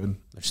pretty good.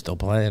 They're still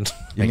playing,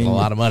 making a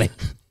lot of money.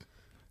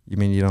 You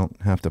mean you don't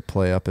have to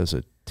play up as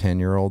a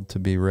 10-year-old to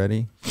be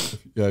ready?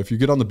 Yeah, if you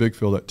get on the big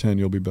field at 10,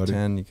 you'll be better.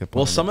 10, you could.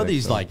 Well, some of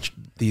these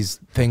these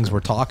things we're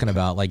talking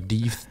about, like, do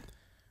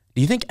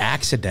you think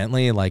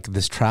accidentally, like,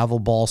 this travel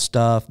ball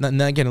stuff?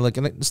 And again, like,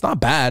 it's not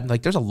bad.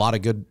 Like, there's a lot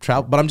of good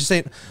travel, but I'm just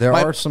saying there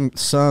are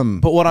some.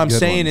 But what I'm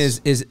saying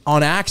is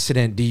on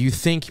accident. Do you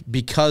think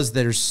because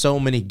there's so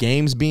many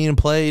games being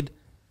played,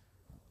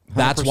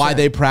 that's 100%. Why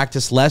they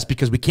practice less,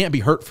 because we can't be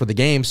hurt for the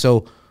game?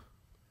 So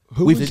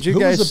did you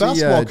guys see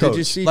basketball coach? Did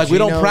you see like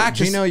Gino, we don't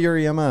practice? Gino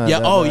Uriema.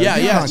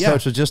 Yeah.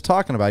 Coach was just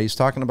talking about. He's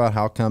talking about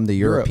how come the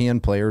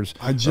European players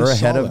are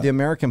ahead of the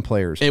American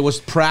players. It was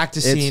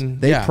practicing.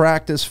 They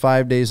practice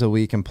 5 days a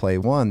week and play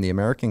 1. The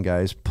American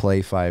guys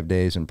play 5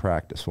 days and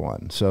practice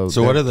 1. So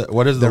what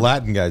does the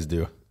Latin guys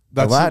do?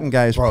 The Latin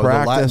guys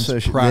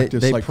practice.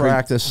 They like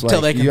practice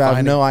like they you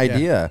have no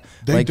idea.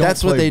 Yeah. Like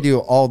that's what they do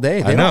all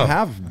day. They don't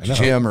have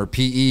gym or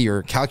PE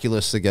or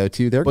calculus to go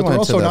to. They're going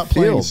also to the not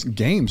field. Playing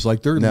games.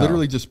 Like they're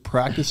literally just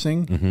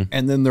practicing,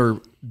 and then they're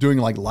doing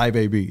like live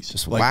ABs,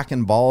 just like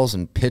whacking balls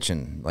and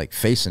pitching, like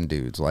facing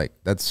dudes. Like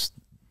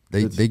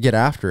they get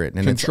after it,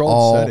 and it's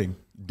all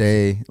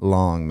day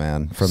long,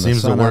 man, from the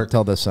sun up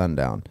till the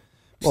sundown.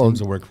 Well,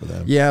 seems to work for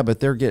them. Yeah, but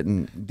they're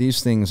getting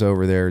these things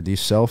over there. These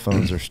cell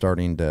phones are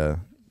starting to.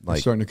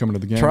 Like, starting to come into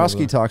the game.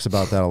 Trotsky talks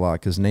about that a lot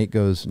because Nate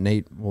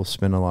will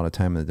spend a lot of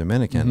time in the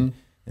Dominican,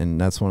 and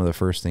that's one of the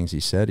first things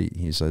he said.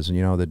 He says,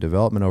 you know, the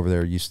development over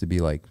there used to be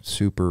like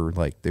super,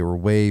 like they were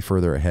way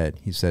further ahead.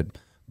 He said,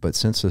 but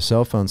since the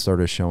cell phone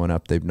started showing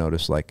up, they've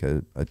noticed like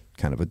a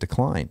kind of a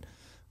decline.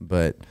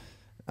 But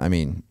I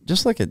mean,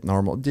 just like a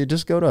normal, dude,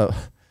 just go to.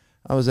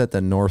 I was at the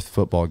North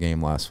football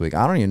game last week.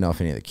 I don't even know if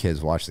any of the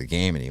kids watch the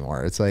game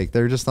anymore. It's like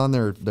they're just on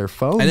their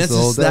phones. And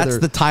that's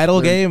the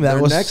title game.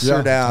 That was necks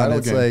are down.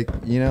 It's like,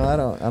 you know, I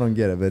don't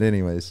get it. But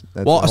anyways,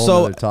 that's a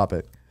whole other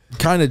topic.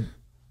 Kind of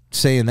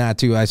saying that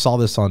too. I saw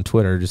this on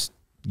Twitter. Just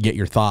get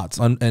your thoughts.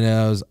 And it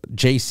was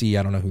JC.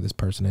 I don't know who this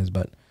person is,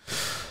 but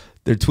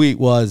their tweet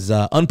was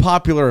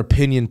unpopular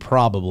opinion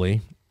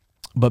probably,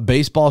 but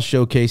baseball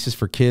showcases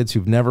for kids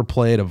who've never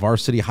played a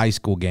varsity high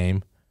school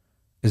game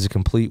is a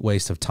complete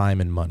waste of time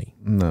and money.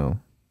 No,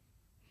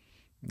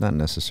 not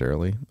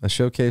necessarily. A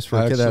showcase for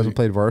a kid that hasn't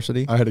played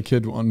varsity? I had a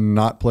kid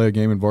not play a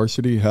game in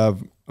varsity,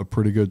 have a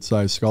pretty good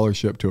sized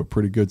scholarship to a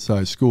pretty good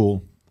sized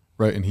school,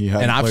 right? And he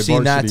hadn't played varsity.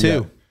 And I've seen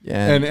that too. Yet.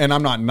 Yeah. And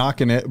I'm not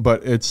knocking it,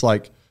 but it's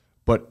like,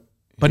 but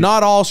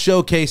not all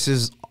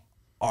showcases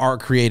are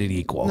created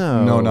equal.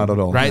 No, not at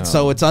all. Right? No.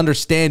 So it's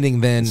understanding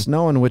then. It's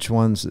knowing which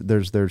ones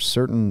there's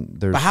certain.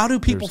 But how do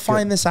people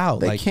find this out?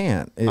 They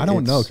can't. I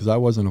don't know because I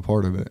wasn't a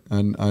part of it,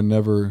 and I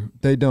never.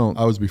 They don't.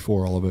 I was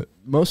before all of it.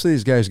 Most of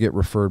these guys get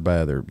referred by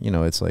other.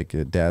 It's like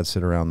a dad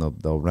sit around.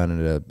 They'll run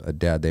into a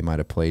dad they might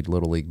have played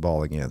little league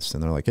ball against,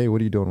 and they're like, "Hey, what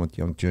are you doing with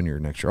young junior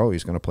next year? Oh,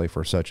 he's going to play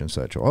for such and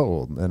such.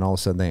 Oh," and all of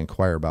a sudden they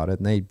inquire about it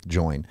and they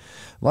join.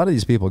 A lot of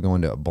these people go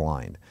into it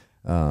blind.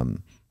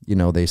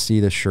 They see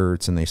the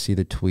shirts and they see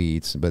the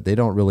tweets, but they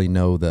don't really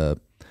know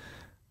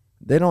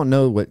they don't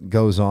know what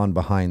goes on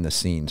behind the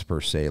scenes per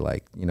se.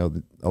 Like,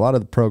 a lot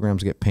of the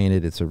programs get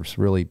painted. It's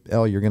really,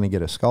 you're going to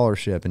get a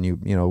scholarship and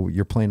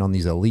you're playing on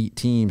these elite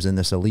teams and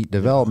this elite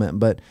development,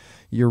 but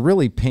you're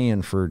really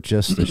paying for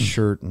just the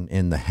shirt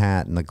and the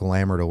hat and the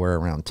glamour to wear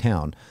around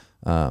town.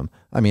 I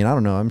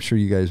don't know. I'm sure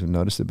you guys have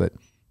noticed it, but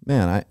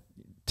man,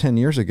 10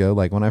 years ago,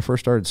 like when I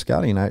first started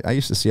scouting, I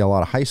used to see a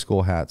lot of high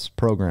school hats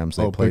programs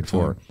they played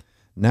for.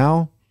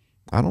 Now,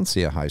 I don't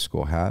see a high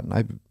school hat.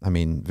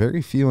 And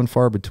very few and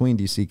far between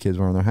do you see kids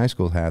wearing their high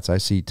school hats. I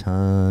see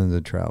tons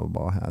of travel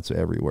ball hats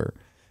everywhere.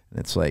 And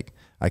it's like,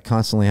 I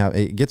constantly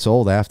it gets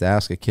old. I have to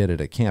ask a kid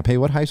at a camp, hey,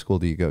 what high school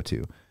do you go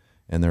to?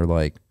 And they're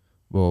like,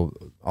 well,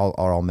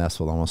 I'll mess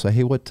with them. I'll say,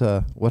 hey, what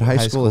high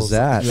school is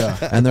that? Yeah.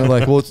 And they're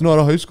like, well, it's not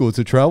a high school. It's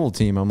a travel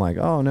team. I'm like,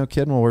 oh, no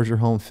kidding. Well, where's your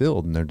home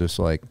field? And they're just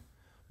like,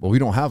 well, we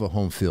don't have a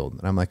home field.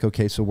 And I'm like,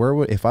 okay,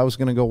 so if I was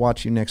going to go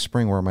watch you next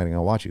spring, where am I going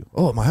to watch you?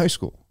 Oh, at my high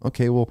school.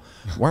 Okay, well,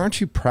 why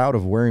aren't you proud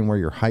of wearing where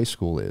your high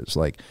school is?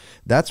 Like,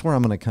 that's where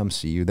I'm going to come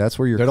see you. That's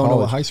where your They don't know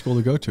what high school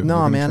to go to.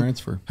 No, man.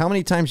 Transfer. How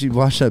many times you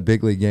watch that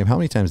big league game? How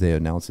many times they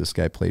announce this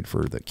guy played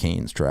for the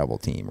Canes travel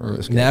team or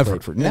this guy Never.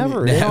 played for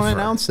never. They don't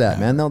announce that,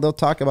 man. They'll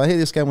talk about, hey,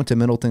 this guy went to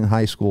Middleton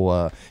High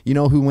School. You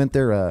know who went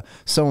there?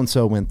 So and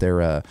so went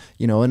there.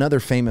 Another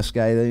famous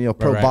guy.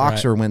 Pro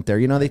boxer went there.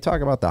 They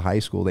talk about the high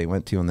school they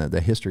went to and the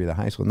history of the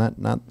high school.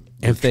 Not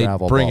if they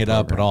bring it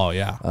up at all.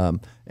 Yeah.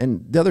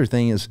 And the other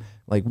thing is,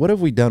 like, what have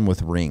we done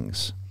with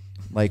rings?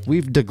 Like,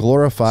 we've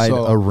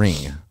deglorified a ring.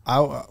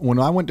 When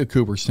I went to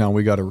Cooperstown,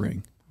 we got a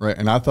ring, right?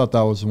 And I thought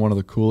that was one of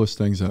the coolest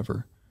things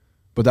ever.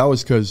 But that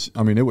was because,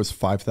 it was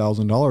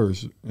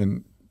 $5,000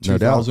 in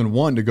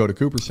 2001 to go to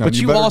Cooperstown. But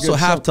you also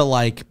have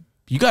to,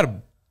 you got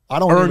to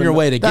earn your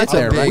way to get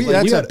there, right?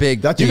 That's a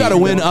big. You got to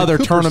win other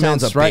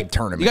tournaments, right? Big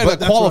tournament. You got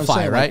to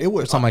qualify, right? It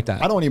was something like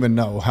that. I don't even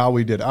know how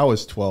we did. I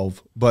was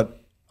 12,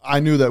 but I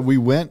knew that we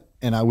went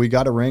and we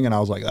got a ring, and I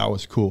was like, that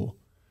was cool.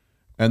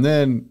 And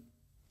then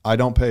I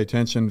don't pay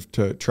attention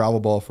to travel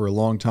ball for a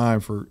long time,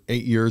 for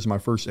 8 years, my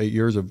first 8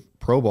 years of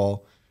pro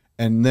ball.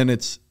 And then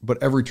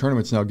but every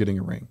tournament's now getting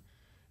a ring.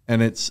 And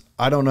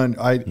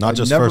not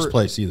just first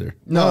place either.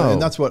 No.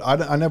 And that's what,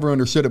 I never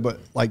understood it,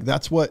 but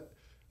that's what,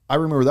 I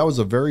remember that was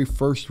the very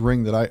first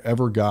ring that I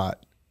ever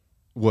got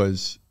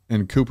was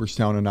in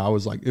Cooperstown. And I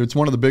was like, it's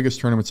one of the biggest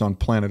tournaments on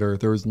planet Earth.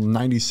 There was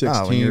 96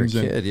 teams. When you're a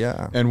kid,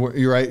 yeah. And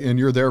you're right. And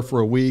you're there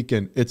for a week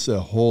and it's a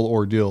whole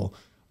ordeal.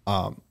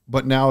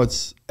 But now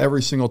it's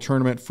every single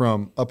tournament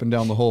from up and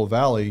down the whole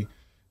valley.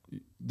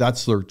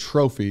 That's their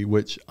trophy,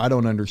 which I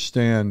don't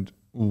understand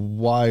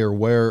why or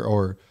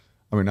where,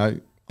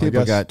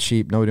 People got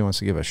cheap. Nobody wants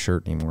to give a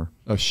shirt anymore.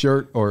 A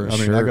shirt, I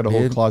got a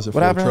whole closet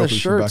full of trophies. What happened to the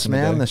shirts,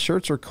 man? The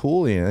shirts are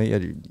cool.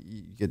 You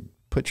could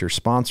put your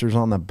sponsors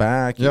on the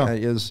back.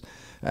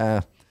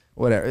 Yeah.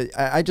 Whatever.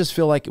 I just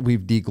feel like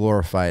we've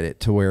deglorified it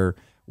to where,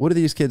 what do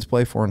these kids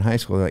play for in high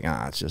school? They're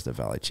like, it's just a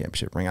Valley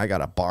Championship ring. I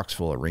got a box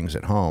full of rings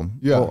at home.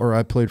 Yeah. Or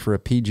I played for a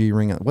PG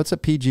ring. What's a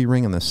PG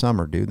ring in the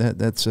summer, dude?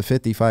 That's a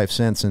 55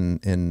 cents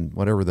in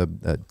whatever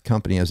the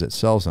company is that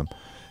sells them.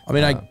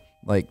 I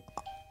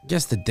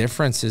guess the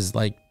difference is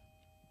the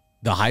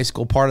high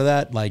school part of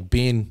that,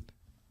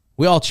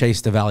 we all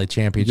chased the Valley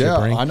Championship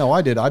ring. I know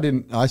I did. I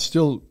don't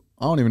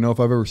even know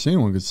if I've ever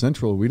seen one because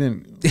Central, we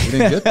didn't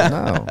get that.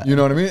 No. You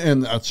know what I mean?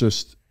 And that's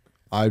just,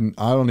 I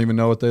don't even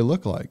know what they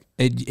look like.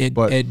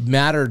 It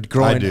mattered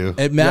growing. I do.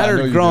 It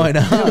mattered growing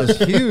up. It was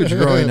huge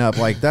growing up.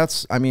 I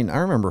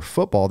remember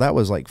football. That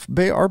was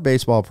our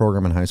baseball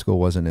program in high school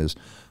wasn't as,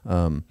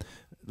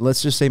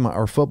 let's just say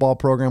our football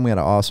program, we had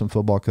an awesome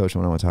football coach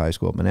when I went to high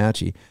school at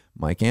Wenatchee,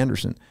 Mike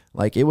Anderson.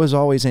 It was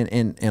always,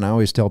 and I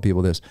always tell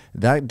people this,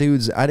 I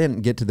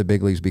didn't get to the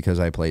big leagues because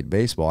I played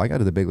baseball. I got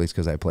to the big leagues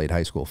because I played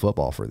high school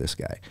football for this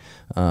guy.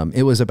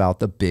 It was about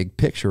the big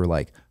picture.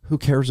 Who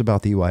cares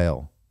about the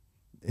UIL?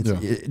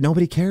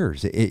 Nobody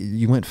cares.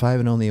 You went 5-0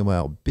 in the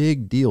UIL.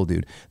 Big deal,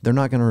 dude. They're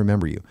not going to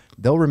remember you.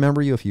 They'll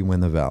remember you if you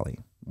win the Valley.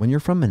 When you're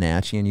from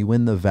Wenatchee and you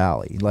win the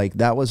Valley,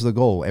 that was the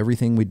goal.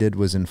 Everything we did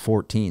was in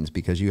 14s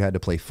because you had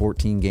to play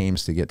 14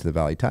 games to get to the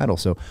Valley title.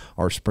 So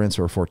our sprints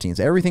were 14s.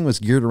 Everything was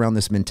geared around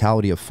this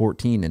mentality of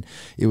 14, and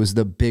it was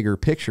the bigger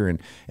picture. And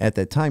at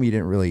that time, it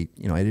didn't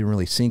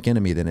really sink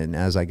into me. Then, and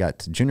as I got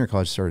to junior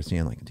college, I started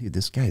seeing dude,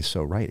 this guy is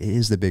so right. It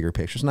is the bigger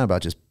picture. It's not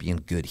about just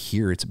being good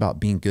here. It's about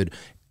being good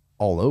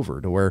all over,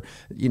 to where,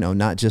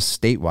 not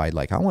just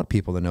statewide. I want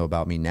people to know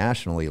about me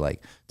nationally,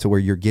 to where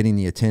you're getting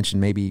the attention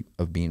maybe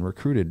of being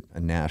recruited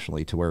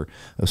nationally, to where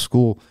a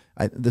school,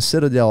 the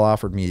Citadel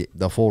offered me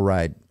the full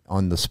ride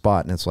on the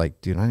spot, and it's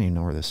like, dude, I don't even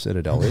know where the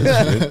Citadel is,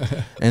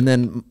 dude. And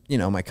then, you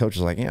know, my coach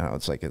is like,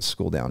 it's like a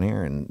school down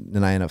here. And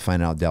then I end up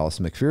finding out Dallas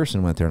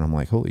McPherson went there, and I'm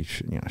like, holy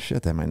shit,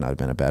 shit, that might not have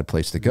been a bad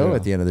place to go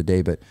at the end of the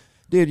day. But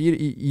dude,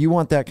 you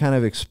want that kind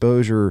of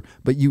exposure,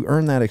 but you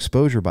earn that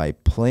exposure by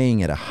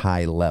playing at a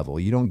high level.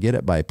 You don't get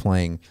it by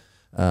playing,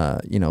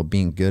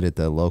 being good at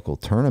the local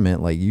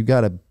tournament. Like, you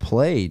got to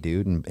play,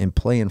 dude, and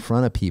play in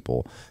front of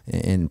people,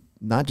 and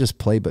not just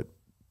play, but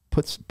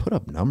put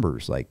up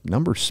numbers. Like,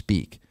 numbers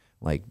speak.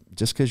 Like,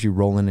 just because you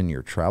roll in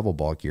your travel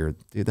ball gear,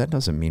 dude, that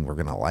doesn't mean we're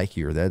going to like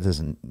you, or that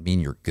doesn't mean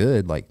you're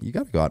good. Like, you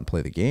got to go out and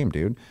play the game,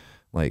 dude.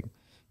 Like,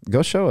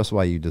 go show us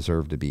why you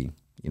deserve to be,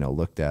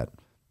 looked at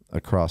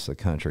across the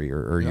country,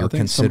 or you're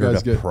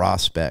considered a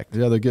prospect.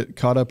 Yeah, they get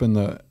caught up in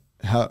the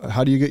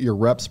how do you get your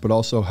reps, but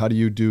also how do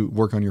you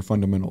work on your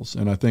fundamentals.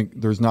 And I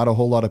think there's not a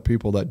whole lot of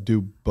people that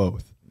do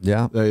both.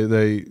 Yeah,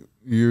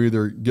 you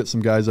either get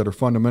some guys that are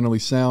fundamentally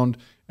sound,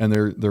 and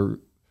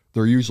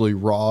they're usually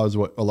raw, is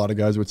what a lot of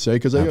guys would say,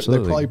 because they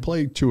probably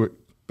play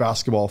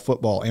basketball,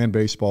 football, and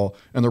baseball,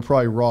 and they're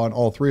probably raw in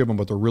all three of them,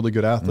 but they're really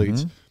good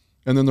athletes.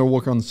 And then they'll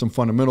work on some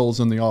fundamentals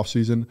in the off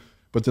season,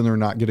 but then they're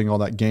not getting all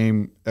that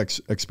game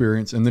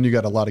experience. And then you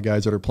got a lot of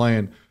guys that are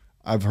playing.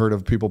 I've heard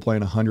of people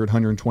playing 100,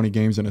 120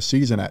 games in a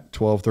season at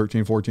 12,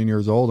 13, 14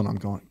 years old, and I'm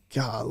going,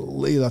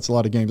 golly, that's a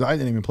lot of games. I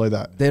didn't even play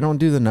that. They don't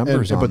do the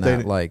numbers on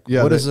that.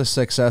 What is the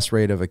success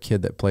rate of a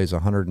kid that plays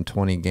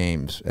 120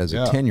 games as a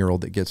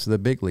 10-year-old that gets to the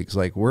big leagues?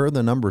 Like, where are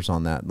the numbers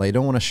on that? They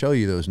don't want to show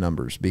you those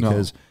numbers,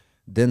 because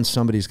then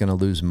somebody's going to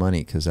lose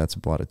money, because that's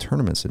a lot of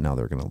tournaments that now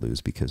they're going to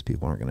lose because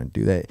people aren't going to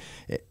do that.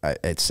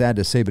 It's sad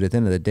to say, but at the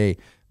end of the day,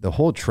 the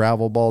whole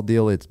travel ball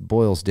deal, it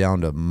boils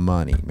down to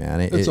money,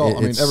 man. It's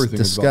everything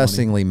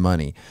disgustingly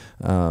money.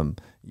 And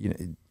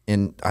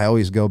I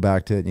always go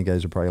back to it, and you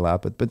guys are probably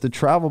laughing, but the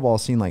travel ball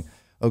scene, like,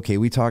 okay,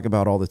 we talk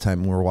about all the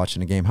time when we're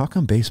watching a game, how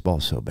come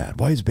baseball's so bad?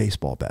 Why is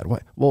baseball bad? Why?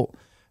 Well,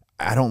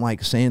 I don't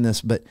like saying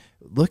this, but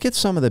look at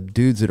some of the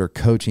dudes that are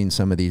coaching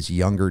some of these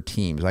younger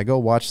teams. I go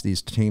watch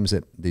these teams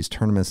at these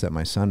tournaments that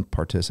my son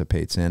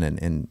participates in,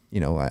 and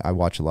I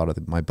watch a lot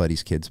of my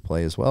buddies' kids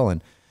play as well,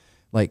 and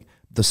like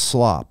the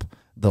slop,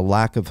 the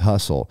lack of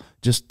hustle,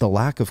 just the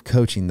lack of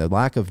coaching, the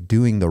lack of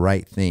doing the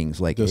right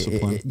things. Like,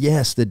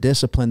 yes, the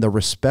discipline, the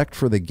respect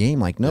for the game.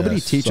 Like, nobody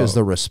teaches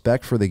the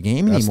respect for the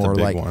game anymore.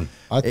 The big like, one.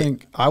 I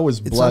think I was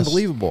blessed. It's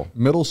unbelievable.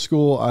 Middle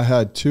school, I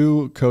had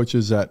two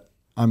coaches that,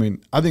 I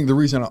think the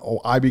reason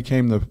I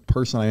became the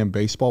person I am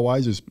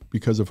baseball-wise is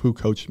because of who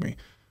coached me.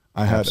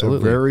 I had a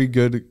very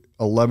good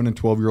 11 and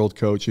 12-year-old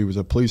coach. He was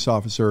a police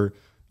officer.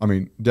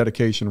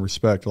 Dedication,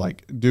 respect.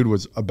 Like, dude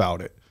was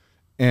about it.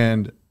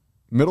 And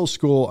middle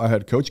school, I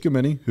had Coach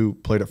Gamini, who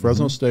played at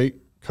Fresno State,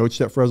 coached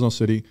at Fresno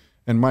City,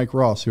 and Mike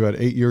Ross, who had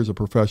 8 years of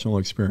professional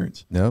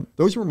experience. Yep.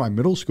 Those were my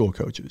middle school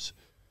coaches.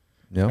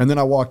 Yep. And then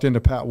I walked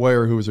into Pat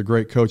Ware, who was a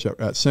great coach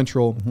at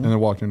Central, and then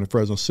walked into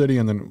Fresno City,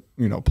 and then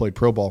played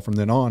pro ball from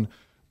then on.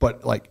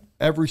 But like,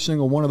 every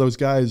single one of those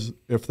guys,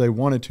 if they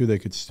wanted to, they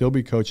could still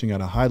be coaching at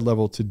a high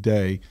level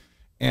today.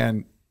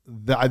 And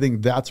I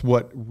think that's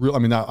what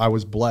really, I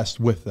was blessed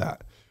with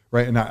that,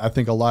 right? And I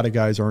think a lot of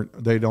guys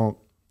they don't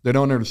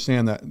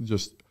understand that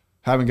just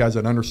having guys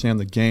that understand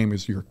the game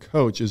as your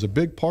coach is a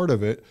big part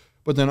of it.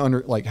 But then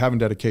having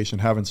dedication,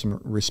 having some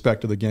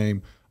respect of the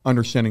game,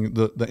 understanding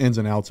the ins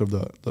and outs of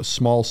the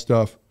small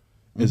stuff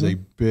is a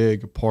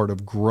big part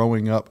of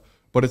growing up.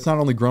 But it's not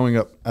only growing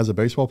up as a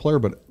baseball player,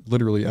 but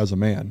literally as a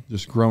man,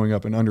 just growing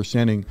up and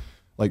understanding,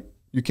 like,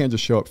 you can't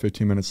just show up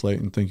 15 minutes late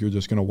and think you're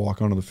just going to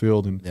walk onto the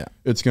field and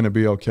it's going to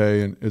be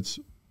okay. And it's,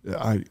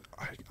 Let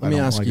me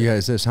ask you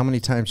guys this. How many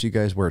times do you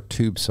guys wear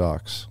tube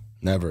socks?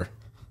 Never.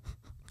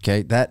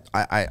 Okay, that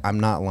I'm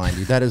not lying to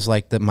you. That is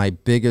like my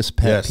biggest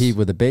pet peeve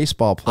with the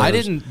baseball players.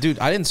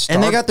 I didn't start.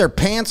 And they got their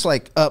pants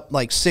like up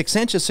like 6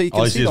 inches so you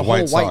can see the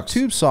whole white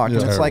tube sock.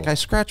 And it's like, I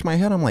scratch my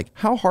head. I'm like,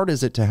 how hard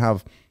is it to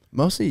have,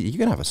 mostly you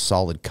can have a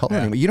solid color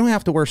anymore. You don't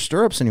have to wear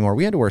stirrups anymore.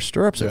 We had to wear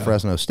stirrups at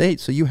Fresno State,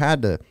 so you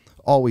had to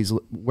always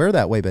wear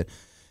that way. But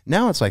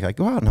now it's like I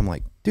go out and I'm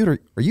like, dude,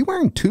 are you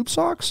wearing tube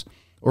socks?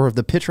 Or if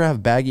the pitcher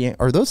have baggy,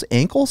 are those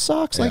ankle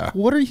socks? Like,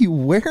 what are you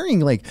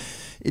wearing? Like,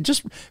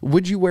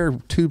 would you wear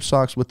tube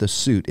socks with a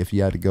suit if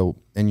you had to go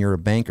and you're a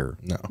banker?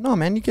 No,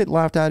 man, you get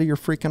laughed out of your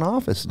freaking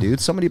office, dude.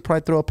 Somebody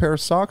probably throw a pair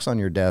of socks on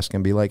your desk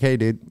and be like, hey,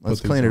 dude,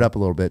 let's clean it up a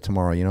little bit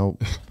tomorrow,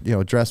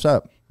 dress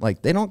up.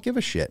 Like, they don't give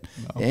a shit.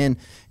 No. And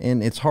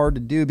it's hard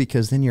to do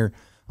because then you're,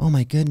 oh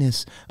my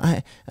goodness,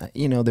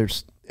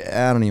 there's,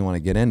 I don't even want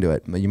to get into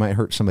it, but you might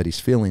hurt somebody's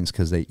feelings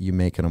because you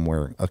making them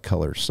wear a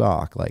color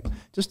sock. Like,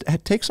 just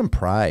take some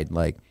pride.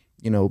 Like,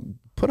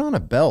 put on a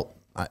belt.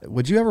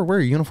 Would you ever wear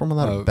a uniform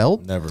without a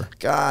belt? Never.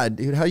 God,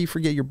 dude, how you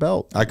forget your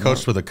belt? I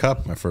coached with a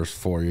cup my first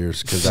 4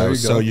 years because I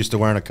was so used to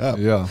wearing a cup.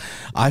 Yeah,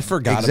 I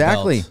forgot a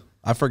belt.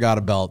 I forgot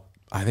a belt.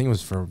 I think it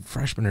was for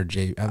freshman or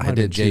JV. I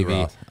did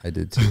JV. I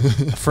did too.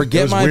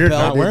 Forget my weird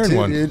belt. Not wearing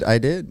one. Dude, I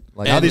did.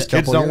 Like, now these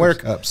kids don't wear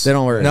cups. They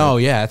don't wear it. No,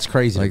 yeah, it's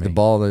crazy. Like the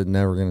ball that's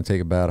never going to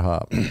take a bad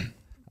hop.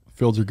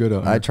 Fields are good.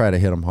 I try to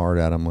hit them hard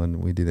at them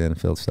when we do the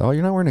infield stuff. Oh,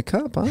 you're not wearing a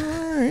cup? All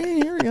right,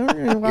 here we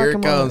Here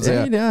it comes.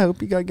 Yeah, I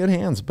hope you got good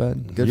hands,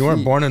 bud. Good you weren't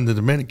feet. born in the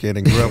Dominican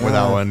and grew up with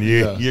that one.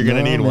 You're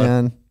gonna need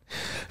one.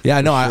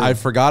 Yeah, no, I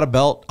forgot a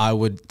belt. I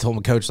would tell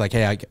my coach like,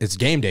 hey, it's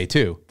game day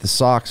too. The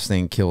socks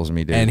thing kills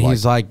me, dude. And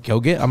he's like,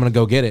 I'm gonna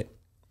go get it.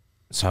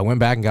 So I went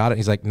back and got it.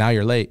 He's like, now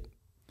you're late,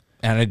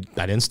 and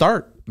I didn't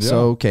start.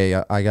 So okay,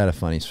 I got a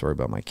funny story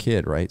about my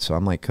kid, right? So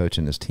I'm like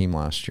coaching this team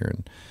last year,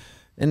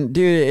 and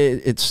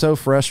dude, it's so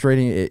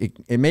frustrating.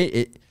 It made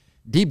it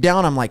deep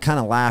down. I'm like kind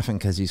of laughing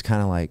because he's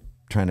kind of like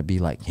trying to be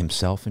like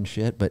himself and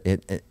shit. But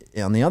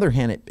on the other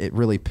hand, it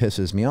really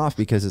pisses me off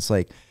because it's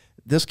like,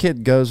 this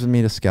kid goes with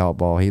me to scout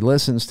ball. He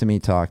listens to me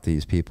talk to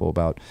these people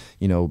about,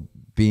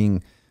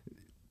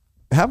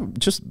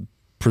 just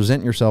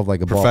present yourself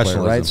like a ball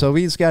player, right? So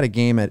he's got a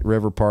game at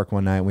River Park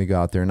one night, and we go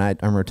out there, and I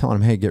remember telling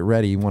him, hey, get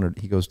ready.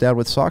 He goes, Dad,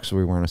 what socks are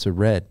we wearing? I said,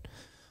 red.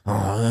 Oh,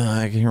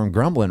 I can hear him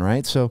grumbling,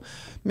 right? So,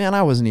 man,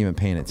 I wasn't even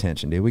paying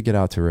attention, dude. We get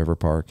out to River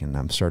Park, and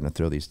I'm starting to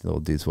throw these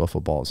little dudes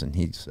wiffle balls, and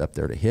he's up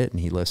there to hit, and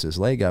he lifts his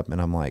leg up,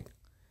 and I'm like,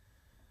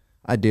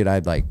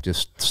 I'd like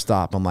just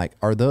stop. I'm like,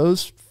 are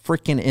those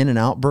freaking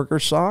In-N-Out Burger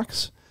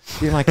socks?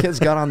 Dude, my kid's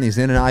got on these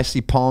In-N-Out. I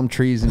see palm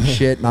trees and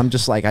shit, and I'm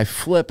just like, I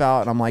flip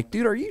out, and I'm like,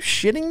 dude, are you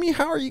shitting me?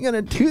 How are you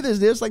gonna do this?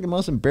 This is like the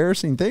most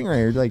embarrassing thing right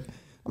here. Like,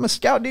 I'm a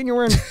scout, dude. You're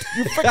wearing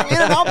your freaking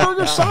In-N-Out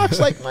Burger socks.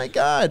 Like, my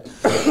God.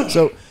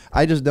 So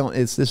I just don't.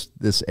 It's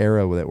this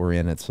era that we're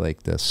in. It's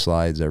like the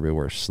slides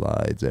everywhere,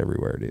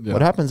 dude. Yeah.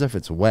 What happens if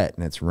it's wet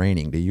and it's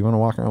raining? Do you want to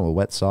walk around with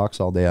wet socks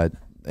all day?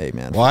 Hey,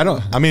 man.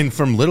 Well, I mean,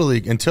 from Little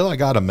League, until I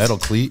got a metal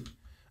cleat,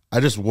 I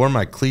just wore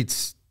my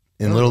cleats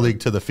in Little League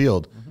to the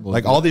field.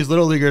 Like all these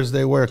Little Leaguers,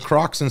 they wear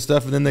Crocs and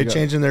stuff, and then they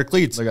change in their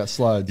cleats. They got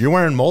slides. You're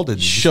wearing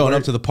molded. Showing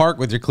up to the park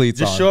with your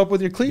cleats on. Just show up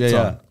with your cleats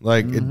on.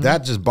 Like,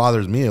 that just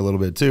bothers me a little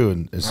bit, too,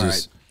 and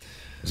it's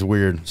it's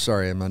weird.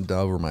 Sorry, I'm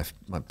over my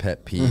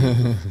pet peeve.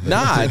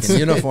 Nah, it's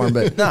uniform,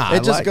 but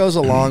it just goes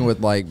along with,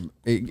 like,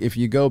 if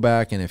you go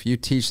back and if you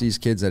teach these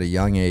kids at a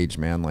young age,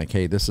 man, like,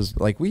 hey, this is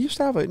like, we used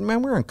to have we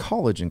were in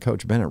college and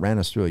Coach Bennett ran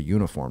us through a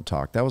uniform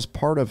talk. That was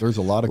part of. There's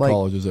a lot of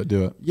colleges that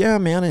do it. Yeah,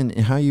 man, and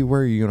how you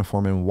wear your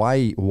uniform and why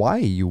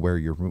you wear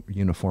your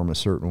uniform a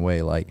certain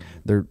way. Like,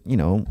 they're,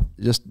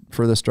 just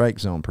for the strike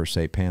zone per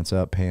se, pants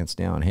up, pants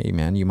down. Hey,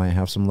 man, you might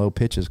have some low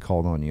pitches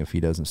called on you if he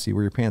doesn't see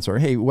where your pants are.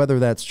 Hey, whether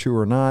that's true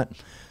or not,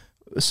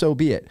 so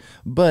be it.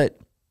 But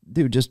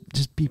dude,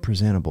 just be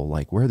presentable.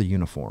 Like, wear the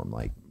uniform.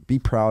 Like, be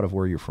proud of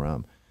where you're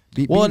from.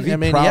 Be proud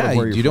of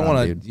where you're you don't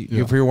want to.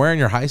 If you're wearing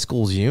your high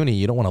school's uni,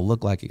 you don't want to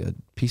look like a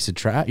piece of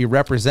trash. You're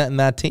representing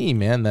that team,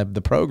 man.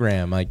 The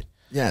program, like.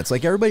 Yeah, it's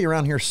like everybody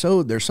around here.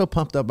 They're so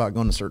pumped up about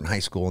going to a certain high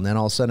school, and then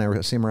all of a sudden,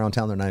 I see them around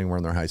town. They're not even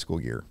wearing their high school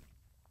gear.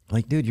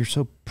 Like, dude, you're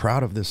so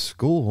proud of this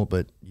school,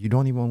 but you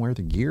don't even want to wear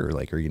the gear.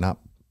 Like, are you not?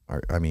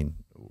 I mean,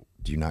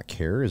 do you not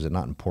care? Is it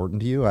not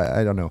important to you?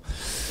 I don't know.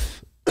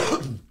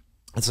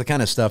 It's the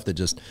kind of stuff that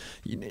just,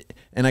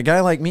 and a guy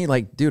like me,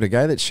 like, dude, a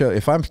guy that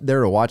if I'm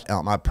there to watch,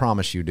 I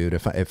promise you, dude,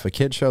 if a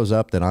kid shows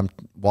up that I'm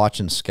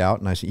watching scout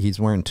and I see he's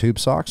wearing tube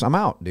socks, I'm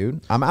out,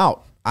 dude. I'm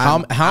out.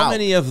 How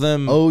many of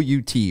them?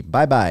 OUT.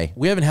 Bye-bye.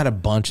 We haven't had a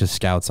bunch of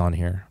scouts on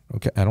here.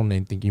 Okay, I don't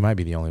even think you might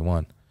be the only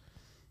one.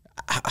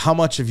 How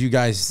much of you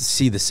guys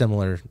see the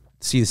similar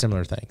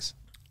things?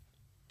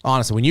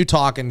 Honestly, when you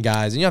talking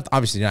guys, and you have to,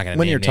 obviously you're not going to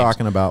when you're names,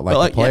 talking about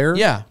like the player,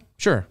 yeah,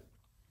 sure.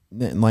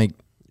 Like,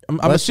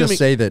 let's just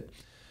say that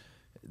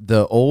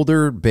the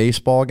older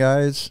baseball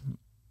guys,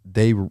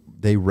 they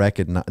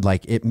recognize,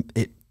 like,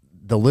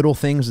 the little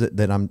things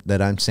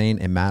that I'm saying,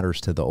 it matters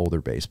to the older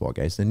baseball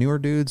guys. The newer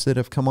dudes that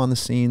have come on the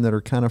scene that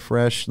are kind of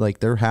fresh, like,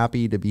 they're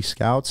happy to be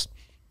scouts.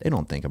 They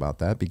don't think about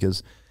that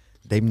because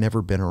they've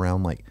never been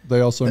around. Like,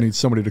 they also need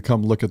somebody to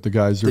come look at the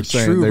guys you're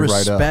saying they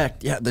write up.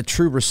 Yeah, the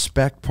true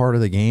respect part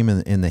of the game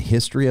and the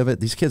history of it.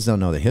 These kids don't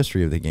know the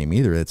history of the game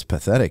either. It's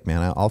pathetic,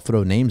 man. I'll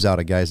throw names out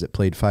of guys that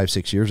played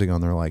 5-6 years ago,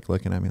 and they're like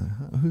looking at me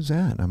like, who's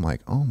that? And I'm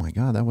like, oh my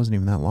God, that wasn't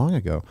even that long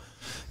ago.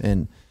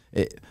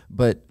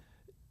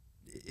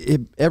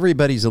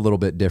 Everybody's a little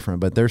bit different,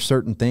 but there's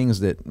certain things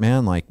that,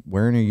 man, like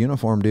wearing a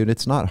uniform, dude,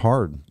 it's not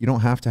hard. You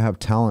don't have to have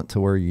talent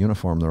to wear your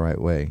uniform the right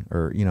way.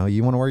 Or,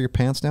 you want to wear your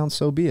pants down,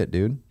 so be it,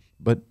 dude.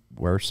 But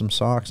wear some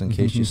socks in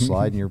case you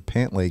slide and your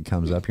pant leg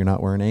comes up. You're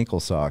not wearing ankle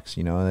socks.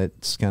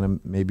 It's kind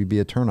of maybe be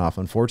a turnoff.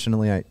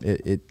 Unfortunately,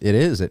 it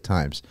is at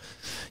times.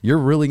 You're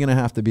really going to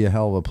have to be a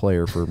hell of a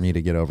player for me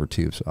to get over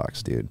tube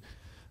socks, dude.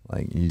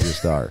 Like, you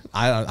just are.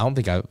 I don't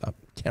think I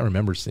can't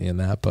remember seeing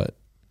that, but.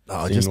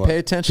 Oh, just pay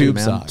attention, tube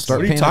man. socks. Start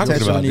what are you paying talking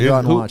attention about, when you go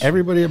out and watch.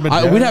 Everybody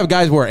we'd have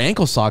guys wear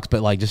ankle socks,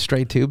 but like just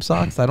straight tube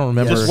socks. I don't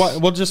remember.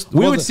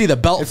 We would see the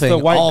belt thing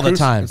all the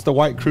time. It's the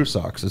white crew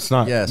socks. It's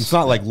not. Yes. It's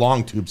not like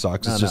long tube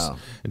socks.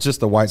 It's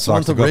just the white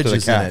socks that go to the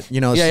calf.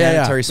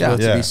 Sanitary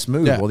supposed to be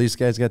smooth. Yeah. Well, these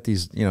guys got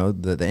these.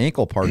 The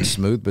ankle part's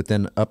smooth, but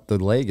then up the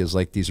leg is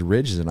like these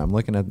ridges, and I'm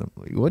looking at them.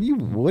 Like, what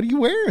are you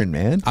wearing,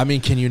 man? I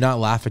mean, can you not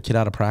laugh a kid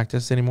out of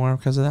practice anymore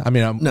because of that? I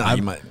mean,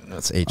 you might.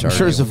 That's HR. I'm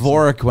sure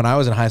Zavorik, when I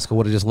was in high school,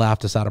 would have just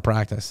laughed us out of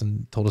practice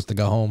and told us to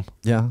go home.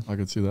 Yeah, I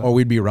could see that. Or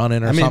we'd be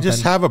running or something.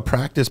 Just have a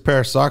practice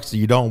pair of socks that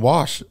you don't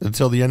wash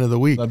until the end of the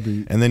week,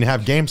 and then you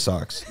have game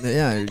socks.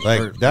 Yeah,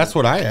 like that's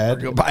what I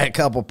had. Go buy a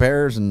couple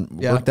pairs and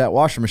work that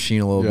washing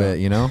machine a little bit.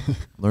 You know,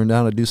 learn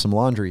how to do some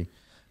laundry.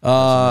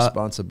 Some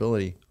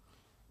responsibility.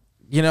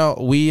 You know,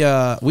 we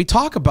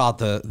talk about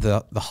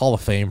the Hall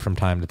of Fame from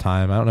time to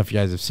time. I don't know if you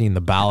guys have seen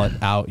the ballot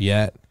out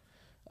yet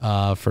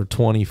for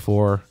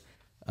 24.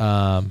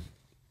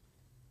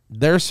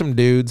 There's some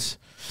dudes,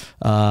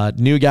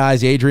 new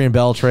guys. Adrian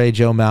Beltre,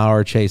 Joe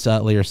Mauer, Chase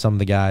Utley are some of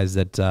the guys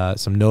that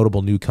some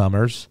notable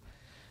newcomers.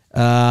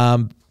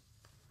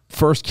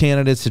 First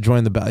candidates to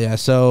join the ballot. Yeah,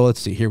 so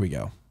let's see. Here we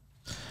go.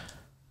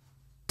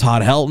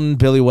 Todd Helton,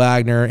 Billy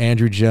Wagner,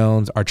 Andrew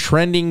Jones are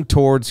trending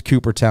towards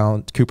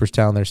Cooperstown,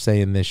 they're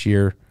saying this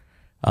year.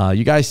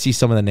 You guys see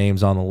some of the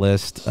names on the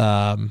list.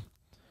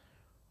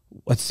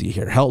 Let's see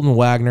here. Helton,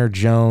 Wagner,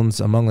 Jones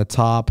among the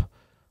top.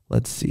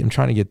 Let's see. I'm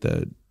trying to get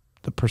the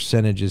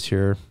percentages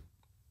here.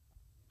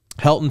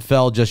 Helton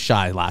fell just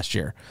shy last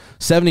year.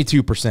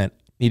 72%,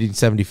 needing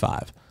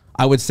 75.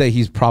 I would say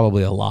he's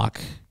probably a lock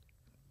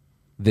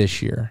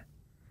this year.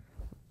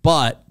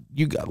 But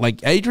you got, like,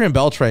 Adrian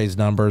Beltre's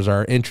numbers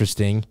are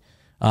interesting.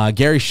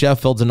 Gary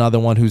Sheffield's another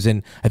one who's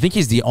in. I think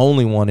he's the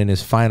only one in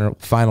his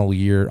final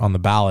year on the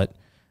ballot.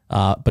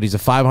 But he's a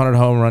 500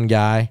 home run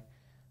guy.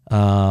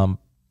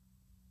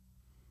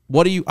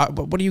 What do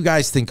you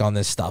guys think on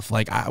this stuff?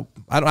 Like,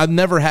 I've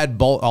never had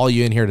all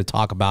you in here to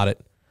talk about it.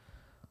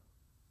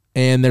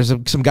 And there's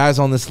some guys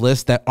on this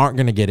list that aren't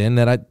going to get in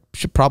that I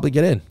should probably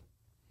get in.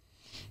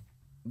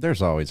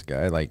 There's always a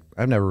guy. Like,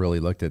 I've never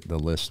really looked at the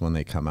list when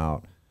they come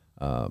out.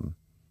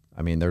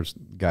 I mean, there's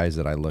guys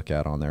that I look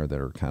at on there that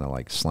are kind of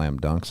like slam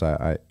dunks,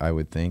 I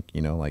would think,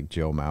 you know, like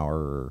Joe Mauer.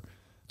 Or,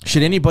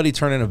 should anybody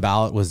turn in a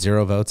ballot with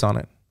 0 votes on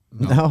it?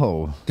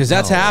 No. Because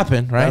that's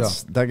happened, right?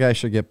 That guy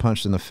should get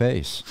punched in the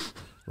face.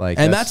 Like,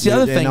 and that's the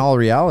other thing. In all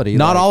reality.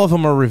 Not all of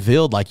them are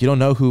revealed. Like, you don't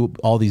know who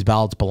all these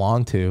ballots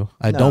belong to.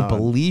 I don't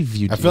believe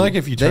you do. I feel like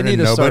if you turn in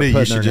nobody,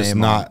 you should just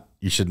not.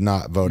 You should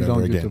not vote ever again.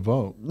 You don't get to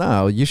vote.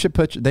 No, you should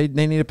put. They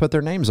need to put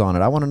their names on it.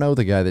 I want to know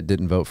the guy that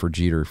didn't vote for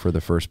Jeter for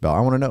the first ballot.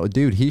 I want to know,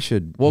 dude. He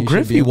should. Well,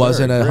 Griffey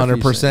wasn't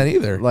 100%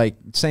 either. Like,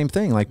 same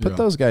thing. Like, put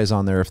those guys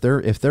on there if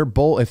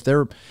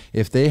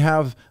they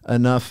have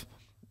enough,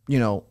 you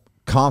know,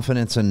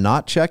 confidence in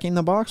not checking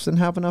the box, then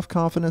have enough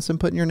confidence in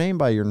putting your name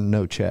by your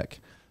no check.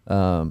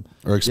 Or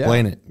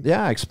explain it.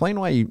 Yeah, explain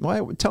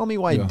tell me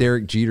why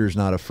Derek Jeter's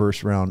not a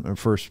first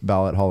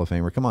ballot Hall of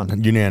Famer. Come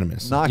on.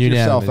 Unanimous. Knock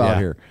yourself out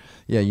here.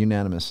 Yeah,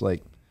 unanimous.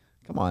 Like,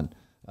 come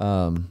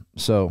on.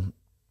 So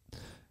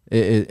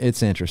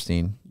it's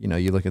interesting. You know,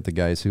 you look at the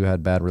guys who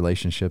had bad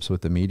relationships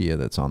with the media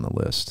that's on the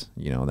list.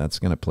 You know, that's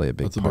going to play a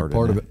big part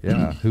of it.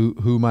 Yeah.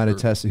 Who might have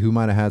tested, who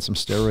might have had some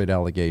steroid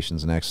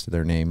allegations next to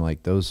their name.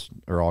 Like, those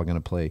are all going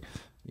to play,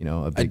 you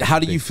know, a big. How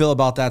do you feel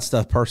about that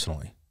stuff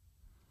personally?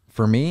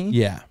 For me?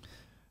 Yeah.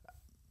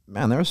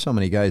 Man, there are so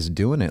many guys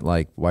doing it.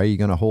 Like, why are you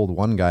going to hold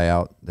one guy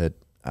out that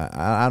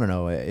I don't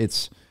know.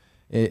 It's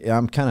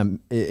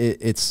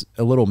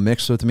a little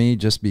mixed with me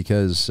just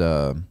because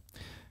when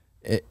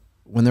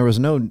there was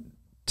no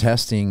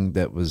testing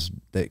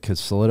that could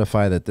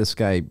solidify that this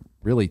guy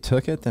really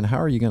took it, then how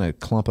are you going to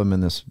clump him in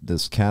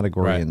this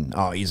category? Right. And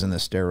he's in the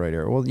steroid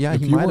era? Well, yeah,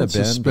 he might have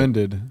been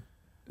suspended.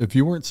 If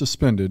you weren't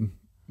suspended,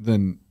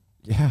 then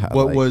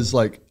what was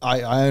like?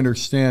 I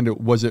understand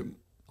it. Was it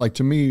like,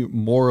 to me,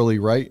 morally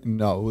right?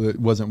 No, it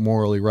wasn't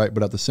morally right.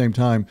 But at the same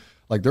time,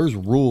 like, there's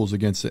rules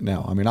against it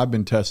now. I mean, I've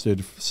been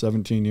tested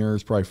 17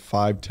 years, probably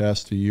 5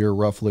 tests a year,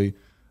 roughly.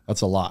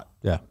 That's a lot.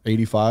 Yeah.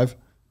 85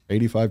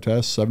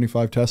 tests,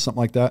 75 tests, something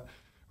like that,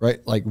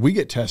 right? Like, we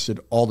get tested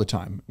all the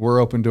time.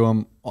 We're open to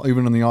them,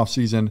 even in the off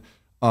season,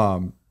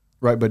 right?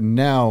 But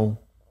now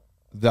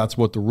that's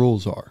what the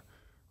rules are,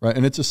 right?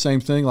 And it's the same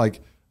thing. Like,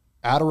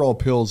 Adderall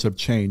pills have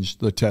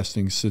changed the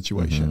testing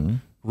situation. Mm-hmm.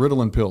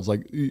 Ritalin pills,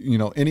 like, you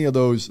know, any of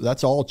those,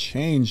 that's all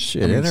changed.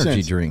 Shit,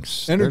 energy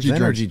drinks.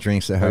 Energy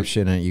drinks that have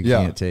shit in it you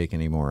can't take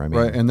anymore. I mean,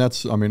 right, and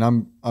that's, I mean,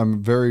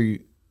 I'm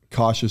very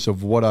cautious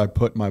of what I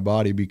put in my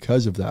body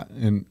because of that.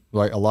 And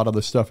like, a lot of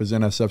the stuff is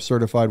NSF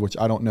certified, which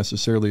I don't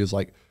necessarily is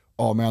like,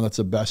 oh man, that's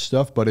the best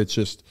stuff, but it's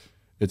just,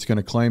 it's going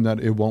to claim that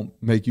it won't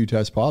make you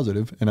test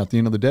positive. And at the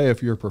end of the day,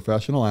 if you're a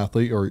professional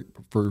athlete, or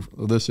for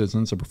this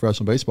instance, a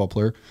professional baseball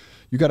player,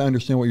 you got to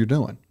understand what you're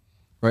doing,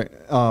 right?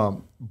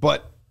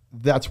 But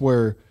that's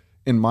where,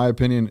 in my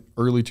opinion,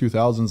 early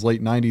 2000s,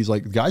 late 90s,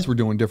 like, guys were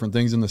doing different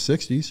things in the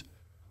 60s.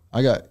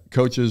 I got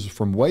coaches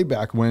from way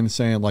back when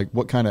saying, like,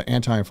 what kind of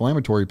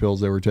anti-inflammatory pills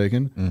they were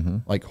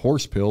taking, like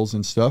horse pills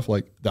and stuff.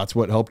 Like, that's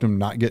what helped them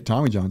not get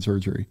Tommy John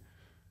surgery.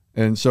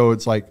 And so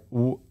it's like,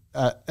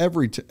 at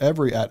every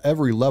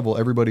level,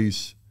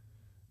 everybody's,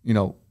 you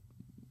know,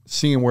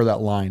 seeing where that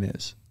line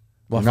is.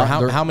 Well,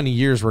 for how many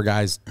years were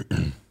guys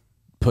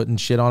putting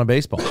shit on a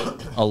baseball?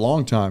 A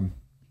long time.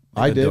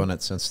 I did doing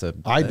it since the.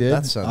 I did.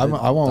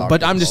 I won't.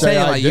 But I'm just saying,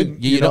 like,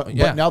 you know.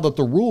 But now that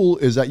the rule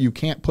is that you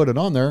can't put it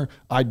on there,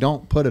 I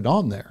don't put it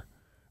on there,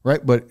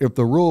 right? But if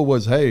the rule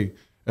was, hey,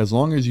 As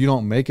long as you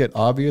don't make it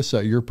obvious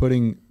that you're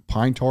putting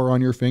pine tar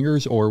on your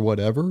fingers or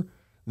whatever,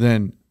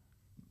 then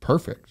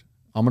perfect.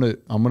 I'm gonna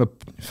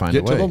Find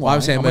get a to way. the line. Well,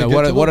 I'm saying, I'm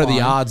gonna what are the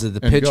line odds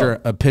that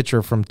and a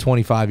pitcher from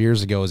 25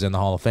 years ago is in the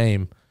Hall of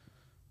Fame?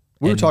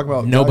 We were talking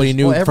about nobody guys,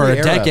 knew well, for a every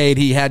era- decade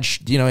he had,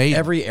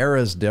 Every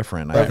era is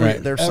different.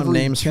 There's some every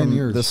names 10 from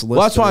years. this list.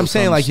 Well, that's why that I'm are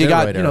saying, from like, you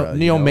got, steroid you know, era,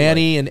 Neil like-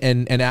 Manny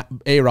and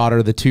A-Rod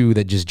are the two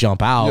that just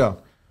jump out. Yeah.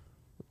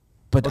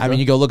 But I mean,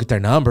 you go look at their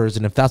numbers,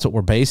 and if that's what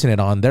we're basing it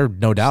on, they're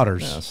no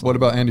doubters. Yeah, What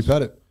about Andy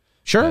Pettitte?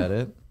 Sure. That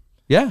it?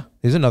 Yeah.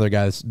 He's another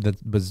guy that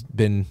was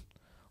been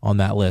on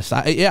that list.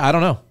 I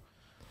don't know.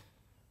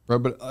 Right,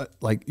 but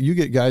like you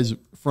get guys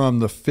from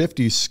the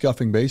 50s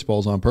scuffing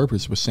baseballs on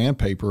purpose with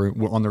sandpaper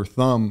on their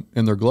thumb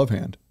in their glove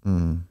hand.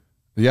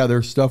 Yeah,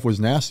 their stuff was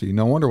nasty.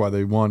 No wonder why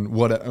they won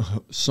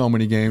so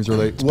many games.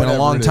 Or It's been a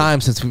long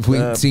time since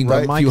we've seen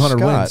a few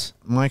hundred wins.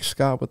 Mike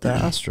Scott with the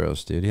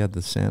Astros, dude. He had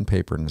the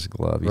sandpaper in his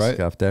glove. He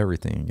scuffed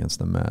everything against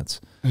the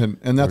Mets. And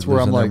that's They're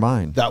where I'm losing their like,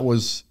 mind. that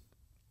was,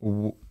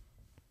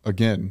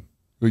 again,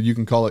 you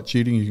can call it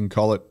cheating. You can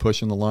call it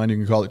pushing the line. You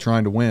can call it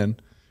trying to win,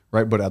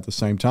 right? But at the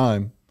same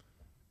time,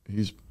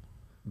 these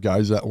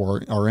guys that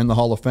are in the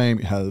Hall of Fame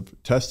have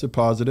tested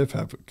positive,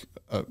 have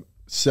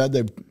said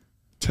they've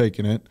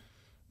taken it.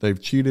 They've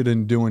cheated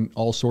in doing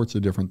all sorts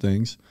of different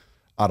things.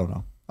 I don't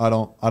know. I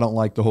don't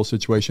like the whole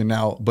situation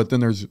now. But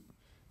then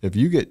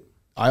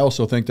I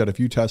also think that if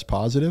you test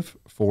positive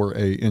for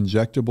a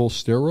injectable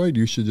steroid,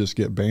 you should just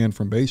get banned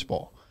from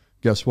baseball.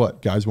 Guess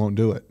what? Guys won't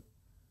do it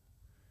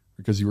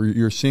because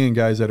you're seeing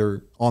guys that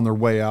are on their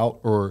way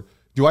out. Or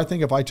do I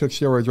think if I took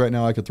steroids right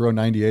now, I could throw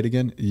 98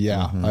 again?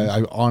 Yeah,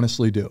 I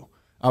honestly do.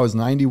 I was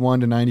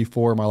 91 to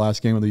 94 my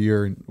last game of the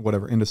year,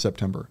 into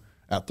September.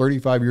 At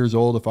 35 years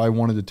old, if I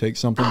wanted to take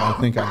something, I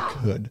think I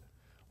could.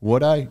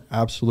 Would I?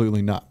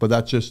 Absolutely not. But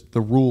that's just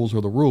the rules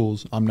are the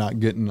rules. I'm not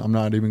even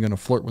going to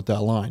flirt with that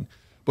line.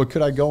 But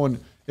could I go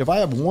and if I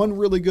have one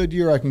really good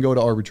year, I can go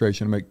to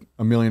arbitration and make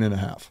 $1.5 million,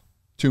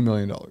 $2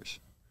 million.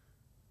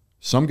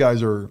 Some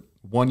guys are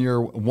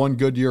one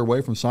good year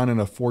away from signing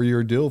a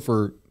 4-year deal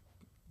for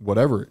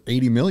whatever,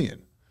 $80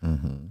 million.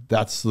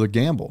 That's the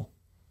gamble,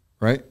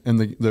 right? And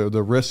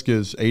the risk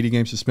is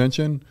 80-game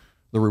suspension.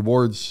 The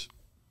rewards.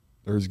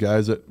 There's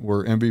guys that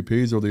were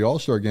MVPs of the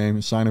All-Star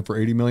game signing for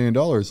 $80 million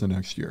the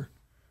next year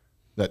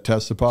that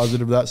tested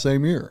positive that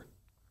same year,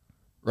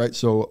 right?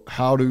 So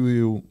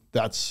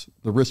that's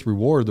the risk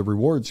reward. The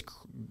reward's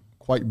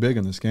quite big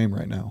in this game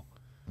right now,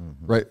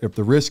 right? If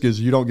the risk is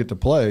you don't get to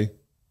play,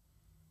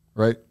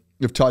 right?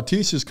 If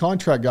Tatis's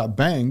contract got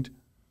banged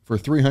for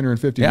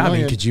 $350 million. I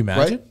mean, could you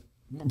imagine?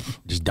 Right?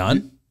 Just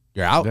done?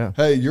 You're out? Yeah.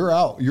 Hey, you're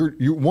out. You're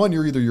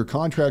either your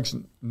contract's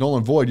null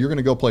and void. You're going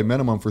to go play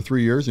minimum for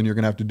 3 years, and you're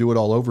going to have to do it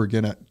all over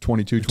again at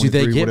 22, 23, Do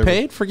they get whatever.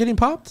 paid for getting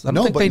popped? I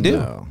don't think they do.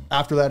 No.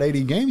 After that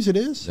 80 games, it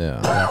is.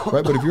 Yeah.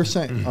 Right? But if you're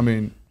saying, I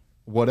mean,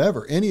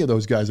 whatever, any of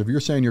those guys, if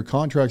you're saying your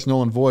contract's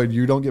null and void,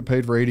 you don't get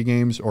paid for 80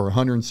 games or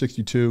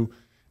 162,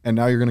 and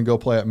now you're going to go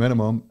play at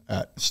minimum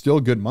at still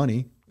good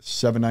money,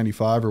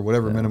 $795 or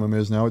whatever minimum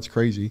is now. It's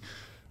crazy.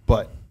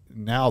 But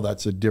now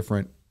that's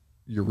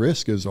your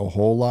risk is a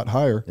whole lot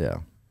higher. Yeah.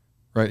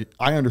 Right.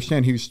 I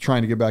understand he was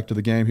trying to get back to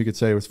the game. He could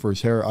say it was for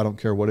his hair. I don't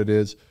care what it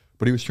is.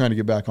 But he was trying to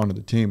get back onto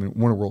the team and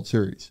win a World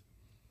Series.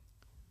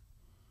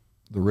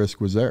 The risk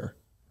was there.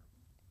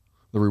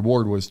 The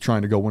reward was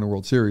trying to go win a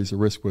World Series. The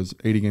risk was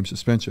 80-game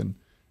suspension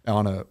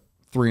on a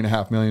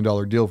 $3.5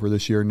 million deal for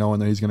this year, knowing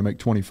that he's going to make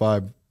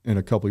 25 in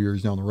a couple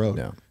years down the road.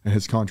 Yeah. And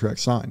his contract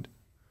signed.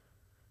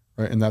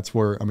 Right. And that's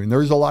where,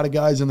 there's a lot of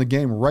guys in the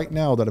game right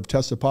now that have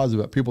tested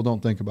positive that people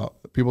don't think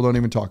about, that people don't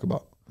even talk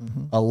about.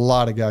 A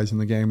lot of guys in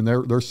the game,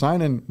 and they're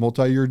signing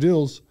multi-year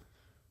deals.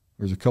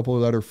 There's a couple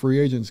that are free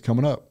agents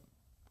coming up,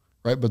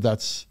 right? But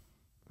that's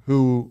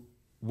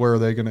where are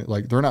they going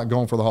to, they're not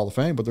going for the Hall of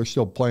Fame, but they're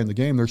still playing the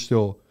game. They're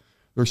still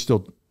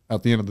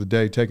at the end of the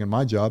day taking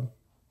my job.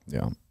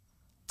 Yeah.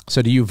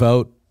 So do you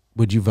vote?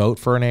 Would you vote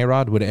for an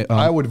A-Rod?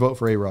 I would vote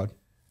for A-Rod.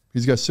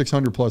 He's got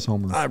 600 plus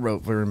home runs. I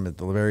wrote for him at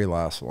the very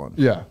last one.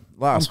 Yeah.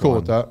 Last I'm cool one.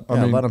 with that.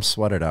 I mean, let him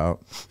sweat it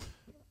out.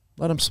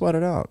 Let him sweat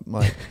it out.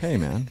 Like, hey,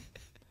 man.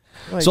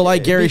 So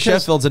Gary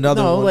Sheffield's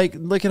another one. No,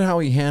 look at how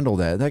he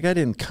handled that. That guy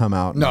didn't come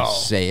out and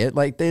say it.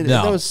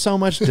 There was so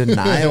much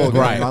denial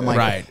going on.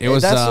 Right. It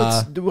was.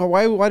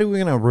 Why are we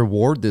going to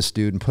reward this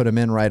dude and put him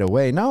in right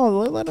away? No,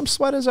 let him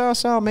sweat his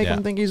ass out. Make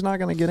him think he's not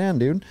going to get in,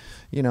 dude.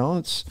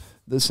 It's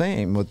the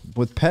same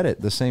with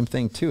Pettitte. The same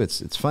thing too.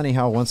 It's funny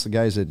how once the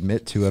guys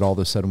admit to it, all of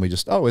a sudden we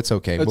just it's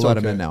okay. We'll let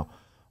him in now.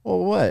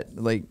 Well, what?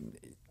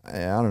 I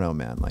don't know,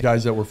 man.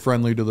 Guys that were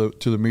friendly to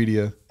the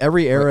media.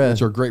 Every era,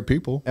 which are great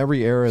people.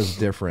 Every era is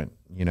different.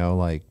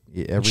 Every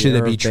should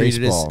era it be of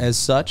treated baseball. as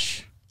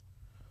such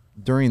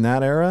During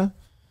that era?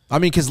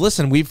 Because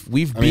listen, we've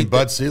beat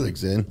Bud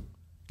Selig's in.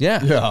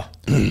 Yeah,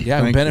 we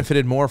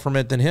benefited more from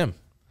it than him.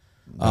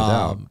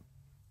 No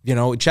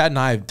doubt. Chad and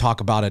I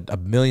talk about it a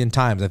million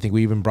times. I think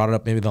we even brought it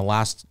up maybe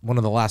one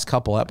of the last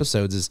couple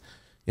episodes. Is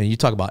you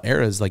talk about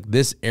eras,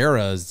 this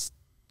era is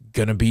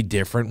going to be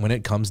different when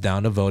it comes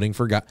down to voting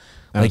for guys.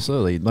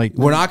 Absolutely. Like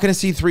we're not going to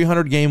see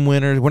 300 game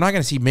winners. We're not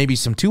going to see maybe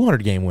some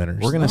 200 game winners.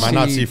 We're going to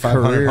not see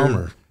 500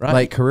 homer. Right.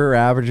 Like career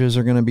averages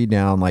are going to be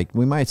down. Like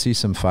we might see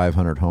some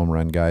 500 home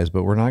run guys,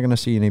 but we're not going to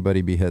see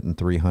anybody be hitting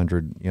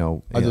 300.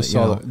 I just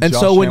saw that. And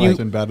Josh so when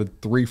Hamilton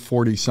batted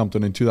 340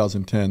 something in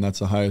 2010. That's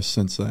the highest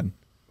since then.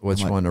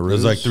 Which one? It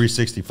was like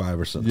 365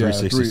 or something. Yeah,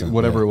 360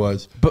 whatever it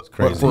was. But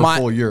for a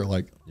full year,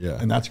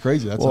 and that's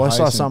crazy. That's I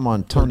saw something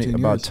on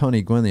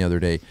Tony Gwynn the other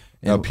day.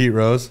 Pete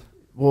Rose.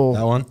 Well,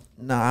 that one.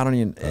 No, I don't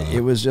even.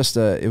 It was just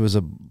a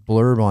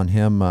blurb on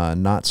him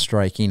not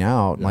striking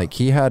out. Yeah. Like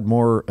he had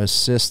more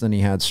assists than he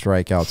had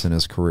strikeouts in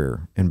his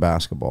career in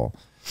basketball,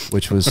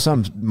 which was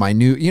some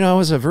minute. It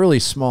was a really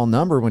small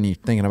number when you're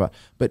thinking about.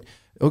 But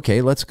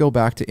okay, let's go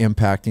back to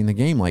impacting the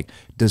game. Like,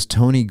 does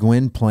Tony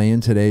Gwynn play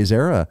in today's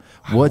era?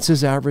 What's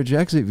his average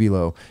exit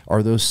velo?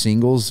 Are those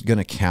singles going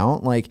to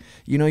count? Like,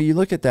 you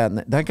look at that,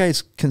 and that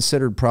guy's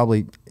considered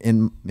probably,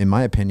 in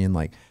my opinion,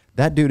 like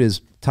that dude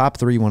is top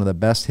 3, one of the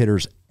best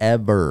hitters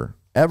ever.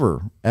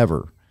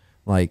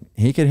 Like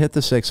he could hit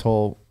the 6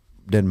 hole,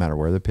 didn't matter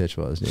where the pitch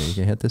was. He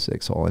could hit the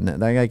 6 hole, and that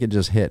guy could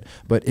just hit.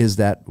 But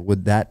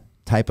would that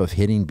type of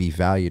hitting be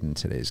valued in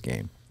today's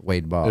game?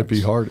 Wade Boggs. It'd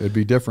be hard. It'd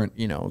be different.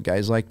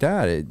 Guys like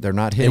that, they're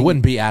not hitting. It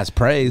wouldn't be as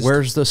praised.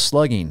 Where's the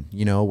slugging?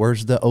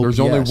 Where's the OPS? There's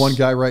only one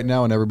guy right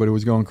now, and everybody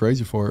was going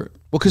crazy for it.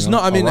 Well, because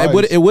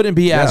it wouldn't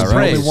be as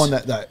praised. Only one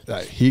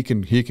that he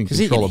can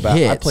control a bat.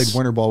 I played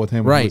winter ball with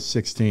him when he was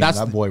 16.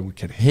 That boy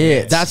could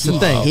hit. That's the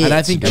thing. And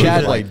I think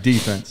Chad played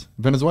defense.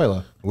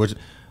 Venezuela.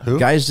 Who?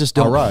 Guys just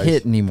don't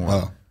hit anymore.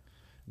 Oh.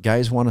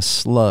 Guys want to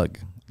slug.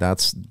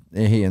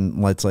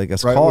 And let's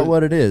call it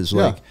what it is.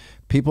 Yeah. Like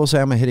people say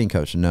I'm a hitting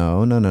coach.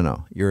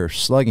 No. You're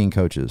slugging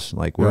coaches.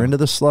 Like we're into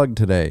the slug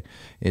today.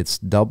 It's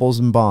doubles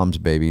and bombs,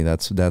 baby.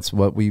 That's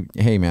what we.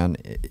 Hey man,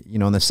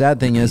 and the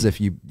sad thing is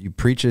if you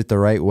preach it the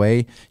right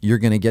way, you're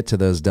gonna get to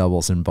those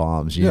doubles and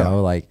bombs. You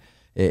know, like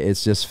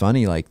it's just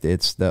funny. Like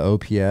it's the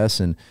OPS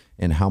and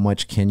how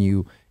much can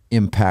you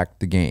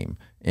impact the game.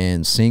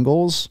 And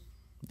singles,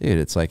 dude,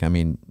 it's like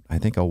I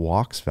think a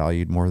walk's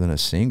valued more than a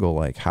single.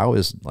 Like how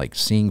is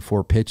seeing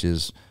 4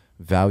 pitches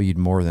valued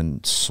more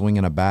than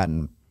swinging a bat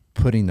and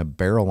putting the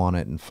barrel on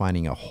it and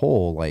finding a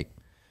hole? Like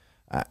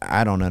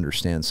I don't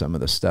understand some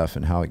of the stuff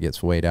and how it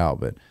gets weighed out,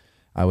 but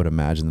I would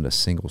imagine that a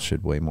single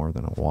should weigh more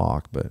than a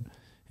walk. But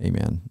hey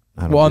man,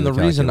 and the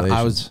reason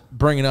I was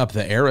bringing up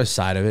the era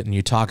side of it, and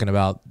you talking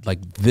about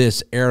like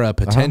this era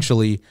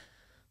potentially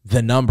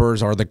the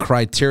numbers or the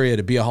criteria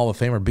to be a Hall of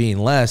Famer being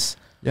less.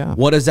 Yeah.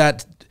 What is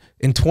that?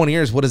 In 20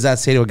 years, what does that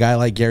say to a guy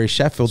like Gary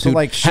Sheffield, who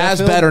has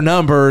Sheffield, better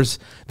numbers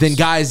than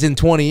guys in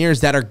 20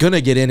 years that are going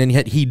to get in, and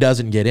yet he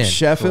doesn't get in?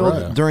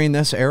 Sheffield, during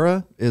this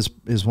era,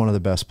 is one of the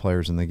best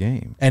players in the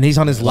game. And he's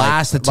on his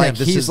last attempt.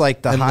 He's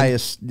like the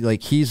highest,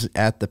 like he's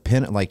at the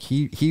pin. Like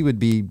he would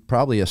be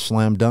probably a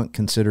slam dunk,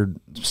 considered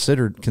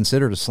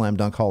a slam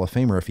dunk Hall of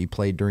Famer if he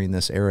played during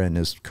this era and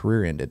his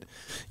career ended.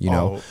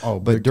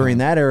 But during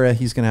that era,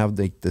 he's going to have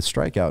the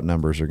strikeout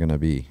numbers are going to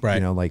be,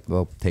 like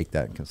they'll take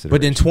that in consideration.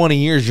 But in 20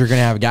 years, you're going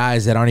to have guys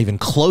that aren't even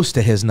close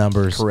to his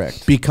numbers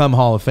become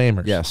Hall of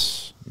Famers.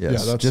 Yes. Yeah,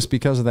 just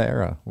because of the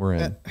era we're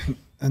in.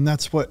 And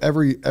that's what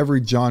every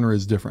genre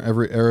is different.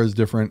 Every era is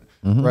different,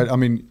 right? I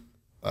mean,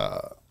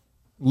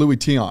 Louis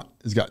Tiant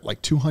has got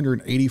like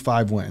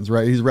 285 wins,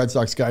 right? He's a Red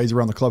Sox guy. He's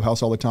around the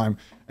clubhouse all the time.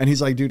 And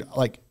he's like, dude,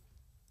 like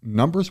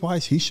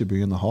numbers-wise, he should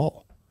be in the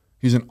Hall.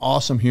 He's an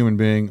awesome human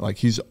being. Like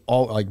he's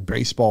all like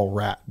baseball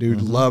rat,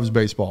 dude, loves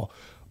baseball.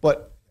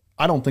 But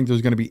I don't think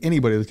there's going to be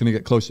anybody that's going to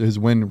get close to his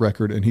win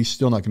record, and he's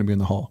still not going to be in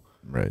the Hall.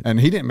 Right. And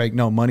he didn't make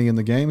no money in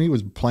the game. He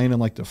was playing in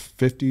like the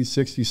 50s,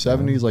 60s,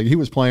 70s. Like he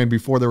was playing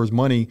before there was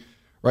money,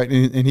 right?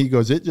 And he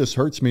goes, it just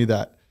hurts me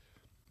that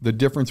the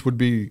difference would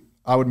be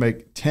I would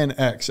make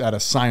 10x at a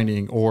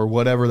signing or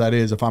whatever that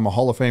is if I'm a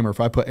Hall of Famer, if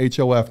I put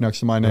HOF next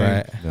to my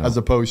name as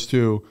opposed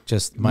to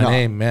just my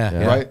name,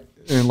 right?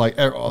 And like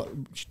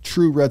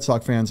true Red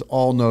Sox fans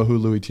all know who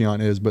Louis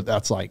Tiant is, but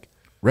that's like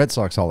Red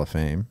Sox Hall of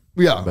Fame.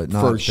 Yeah, but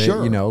not for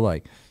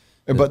sure.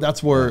 But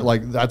that's where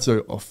that's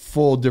a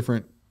full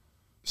different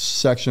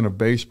section of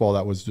baseball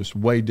that was just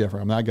way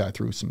different. I mean, that guy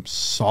threw some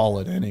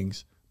solid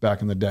innings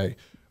back in the day,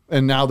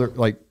 and now they're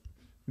like,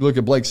 you look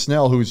at Blake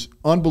Snell, who's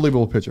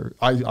unbelievable pitcher.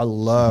 I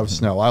love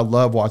Snell. I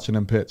love watching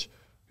him pitch.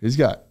 He's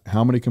got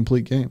how many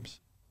complete games?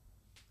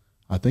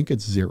 I think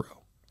it's 0.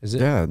 Is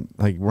it? Yeah,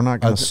 like we're not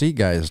going to see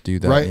guys do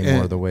that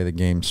anymore. The way the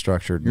game's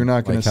structured, you're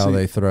not going to see how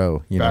they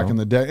throw. Back in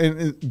the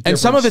day, and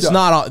some of it's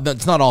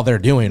that's not all they're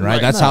doing,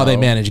 right? That's how they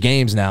manage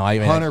games now. I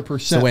mean,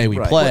 100%. The way we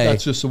play.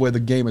 That's just the way the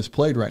game is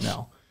played right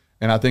now.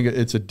 And I think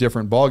it's a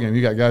different ballgame.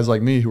 You got guys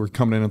like me who are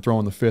coming in and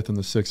throwing the 5th and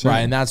the 6th. Right,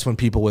 and that's when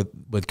people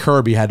with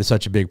Kirby had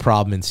such a big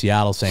problem in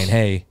Seattle, saying,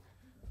 "Hey,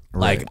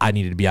 like I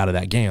needed to be out of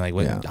that game." Like,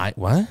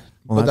 what?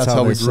 Well, that's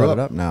how we grew up.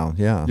 It up now.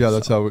 Yeah,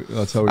 that's how we.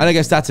 I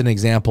guess that's an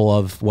example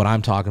of what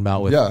I'm talking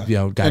about with guy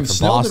and from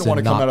Snell Boston. Didn't want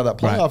to come out of that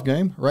playoff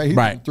game,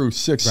 right? He threw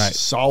 6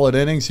 solid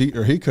innings. He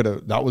could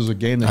have. That was a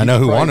game that I know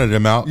who wanted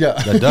him out. Yeah,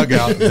 the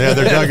dugout. The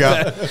other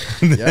dugout.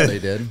 Yeah, they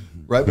did.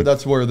 right? But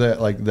that's where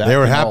that they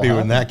were happy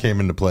when that came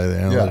into play. The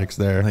analytics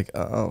there, like,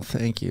 oh,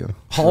 thank you.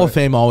 Hall of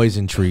Fame always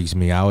intrigues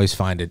me. I always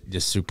find it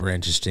just super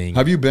interesting.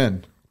 Have you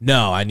been?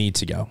 No, I need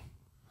to go.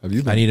 Have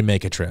you been? I need to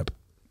make a trip.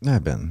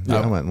 I've been.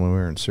 I went when we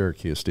were in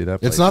Syracuse, dude.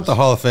 It's not the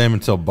Hall of Fame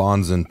until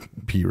Bonds and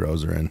Pete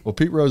Rose are in. Well,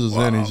 Pete Rose is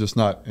in. He's just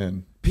not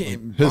in.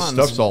 His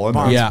stuff's all in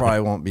there. Bonds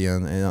probably won't be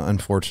in,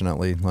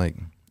 unfortunately. Like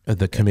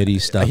the committee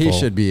stuff. He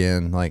should be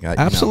in. Like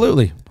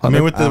absolutely. I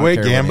mean, with the way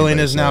gambling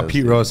is now,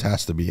 Pete Rose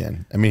has to be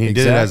in. I mean, he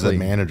did it as a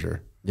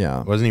manager.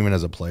 Yeah, it wasn't even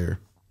as a player.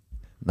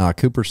 Nah,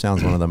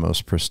 Cooperstown's one of the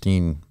most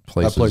pristine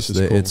places. That place is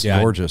cool. It's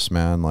gorgeous,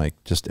 man.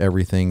 Like just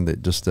everything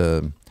that just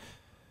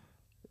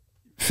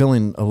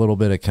feeling a little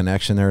bit of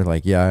connection there.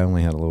 Like, yeah, I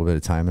only had a little bit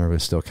of time there,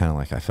 but still kind of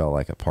like I felt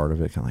like a part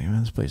of it. Kind of like, man,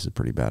 this place is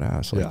pretty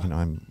badass. Like, you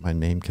know, my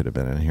name could have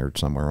been in here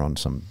somewhere on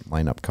some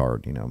lineup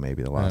card. You know,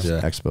 maybe the last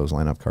Expos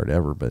lineup card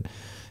ever. But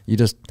you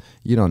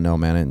don't know,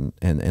 man,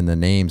 and the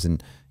names,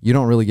 and you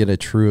don't really get a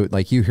true,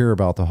 like, you hear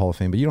about the Hall of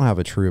Fame, but you don't have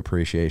a true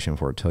appreciation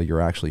for it till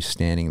you're actually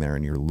standing there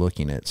and you're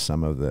looking at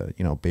some of the,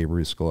 you know, Babe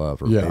Ruth's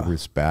glove or Babe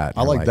Ruth's bat.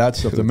 I like that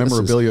stuff. The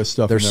memorabilia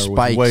stuff. There's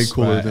spikes. Was way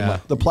cooler than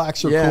the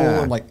plaques are cool,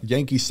 and like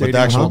Yankee Stadium.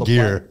 With the actual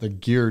gear. The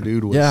gear,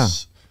 dude,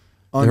 was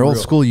unreal. Their old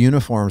school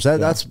uniforms.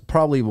 That's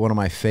probably one of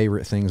my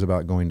favorite things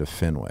about going to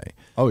Fenway.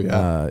 Oh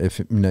yeah. If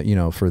you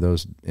know, for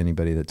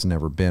anybody that's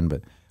never been,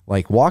 but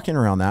like walking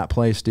around that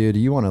place, dude,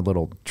 you want a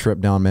little trip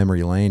down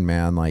memory lane,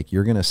 man. Like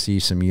you're gonna see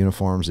some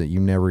uniforms that you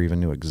never even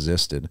knew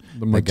existed.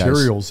 The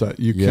materials that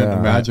you can't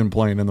imagine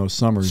playing in those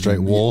summers. Straight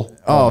wool.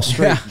 Oh,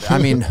 straight. I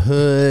mean,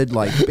 hood,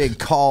 like big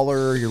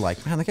collar. You're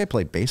like, man, that guy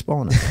played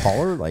baseball in a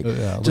collar. Like,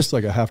 just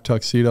like a half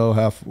tuxedo,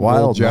 half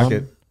wild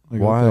jacket.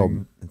 Like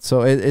wild.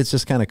 So it's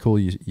just kind of cool.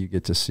 You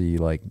get to see,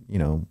 like, you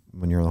know,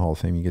 when you're in the Hall of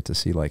Fame, you get to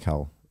see like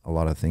how a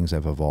lot of things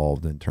have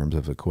evolved in terms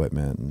of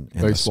equipment and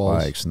the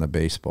spikes and the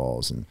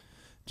baseballs and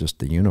just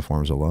the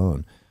uniforms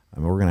alone. I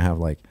mean, we're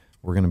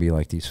gonna be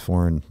like these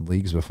foreign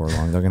leagues before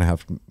long. They're gonna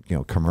have, you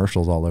know,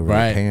 commercials all over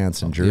their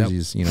pants and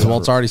jerseys. You know, so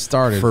it's already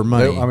started for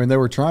money. They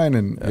were trying,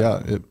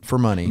 and for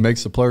money. It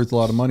makes the players a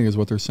lot of money, is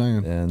what they're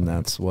saying. And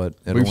that's what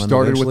we've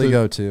started with.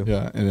 Go to.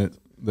 Yeah, and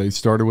they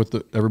started with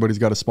everybody's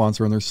got a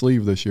sponsor on their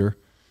sleeve this year.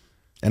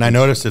 And I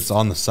noticed it's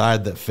on the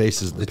side that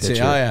faces the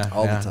pitcher.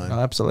 All the time. Oh,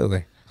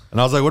 absolutely. And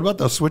I was like, what about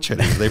those switch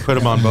hitters? They put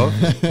them on both?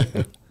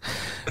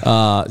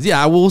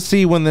 We'll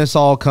see when this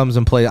all comes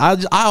in play. I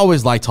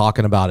always like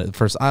talking about it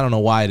first. I don't know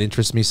why it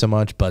interests me so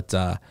much, but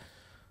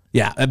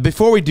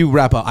before we do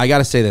wrap up, I got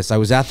to say this. I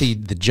was at the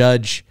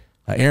Judge,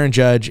 Aaron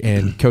Judge,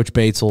 and Coach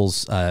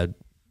Batesell's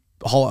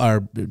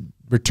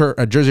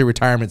jersey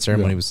retirement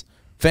ceremony. It was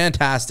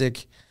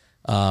fantastic.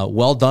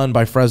 Well done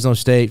by Fresno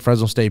State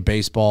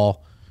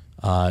baseball.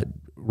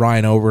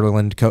 Ryan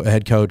Overland,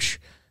 head coach.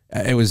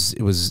 It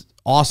was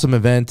awesome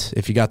event.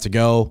 If you got to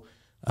go,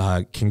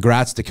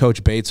 congrats to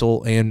Coach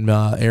Batesell and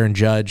Aaron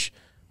Judge.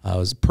 It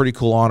was a pretty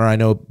cool honor. I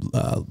know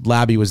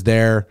Labby was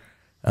there.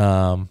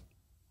 Real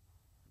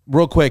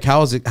quick,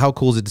 how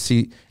cool is it to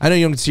see? I know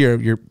you don't see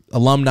your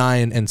alumni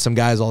and some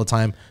guys all the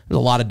time. There's a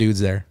lot of dudes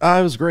there.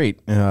 It was great.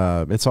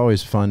 It's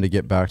always fun to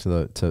get back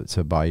to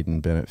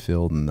Biden Bennett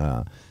Field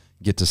and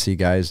get to see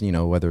guys, you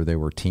know, whether they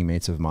were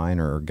teammates of mine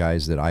or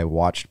guys that I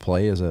watched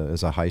play as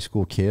a high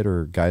school kid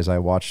or guys I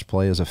watched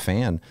play as a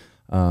fan.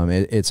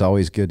 It's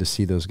always good to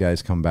see those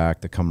guys come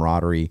back, the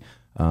camaraderie.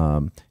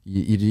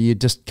 You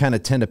just kind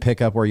of tend to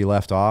pick up where you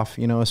left off,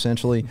 you know,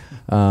 essentially,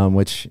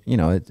 which, you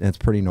know, it's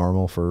pretty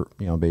normal for,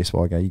 you know, a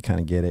baseball guy. You kind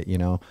of get it, you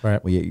know.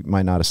 Right. You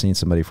might not have seen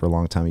somebody for a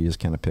long time. You just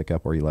kind of pick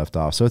up where you left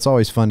off. So it's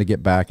always fun to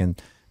get back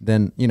and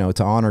then, you know,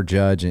 to honor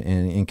Judge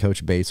and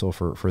Coach Batesell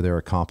for their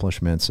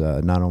accomplishments,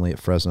 not only at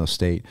Fresno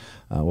State,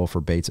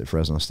 for Bates at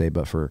Fresno State,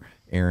 but for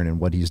Aaron and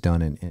what he's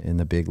done in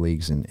the big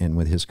leagues and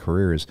with his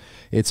careers.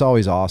 It's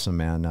always awesome,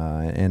 man.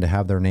 And to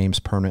have their names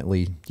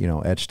permanently, you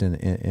know, etched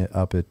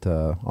up at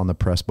on the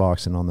press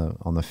box and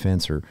on the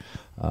fence, or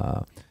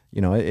you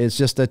know, it's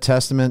just a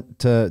testament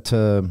to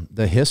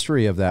the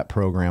history of that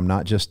program,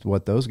 not just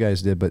what those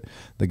guys did, but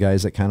the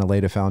guys that kind of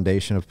laid a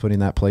foundation of putting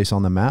that place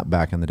on the map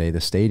back in the day,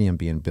 the stadium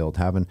being built,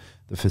 having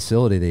the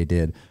facility they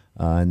did.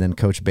 And then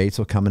Coach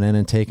Batesell coming in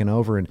and taking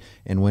over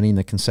and winning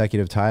the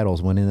consecutive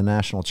titles, winning the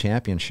national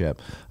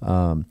championship.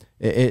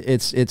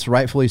 It's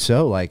rightfully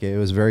so. Like, it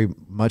was very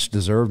much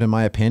deserved in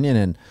my opinion,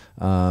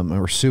 and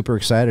we're super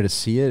excited to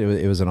see it.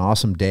 It was an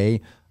awesome day.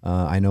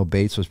 I know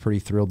Bates was pretty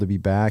thrilled to be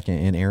back,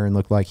 and Aaron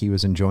looked like he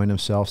was enjoying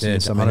himself, seeing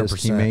some 100%. Of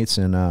his teammates.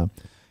 And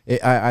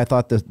I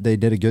thought that they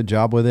did a good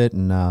job with it,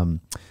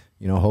 and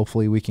you know,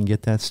 hopefully we can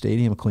get that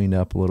stadium cleaned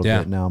up a little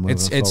bit now.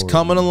 It's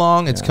coming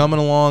along. It's coming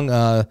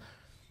along.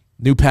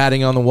 New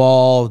padding on the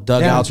wall.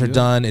 Dugouts are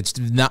done. It's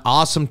not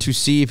awesome to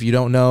see. If you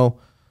don't know,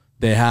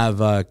 they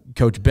have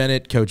Coach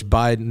Bennett, Coach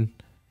Biden,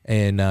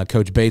 and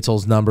Coach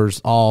Batesell's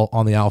numbers all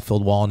on the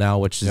outfield wall now,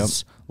 which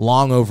is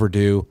long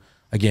overdue.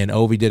 Again,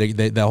 Ovi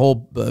did the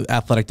whole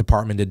athletic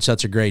department did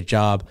such a great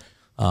job.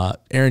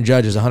 Aaron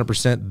Judge is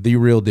 100% the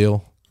real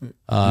deal.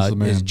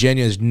 Is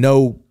genuine. There's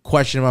no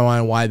question in my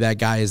mind why that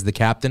guy is the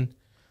captain.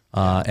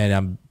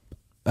 And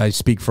I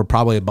speak for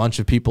probably a bunch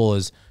of people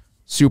as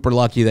super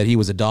lucky that he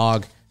was a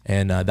dog,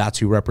 and that's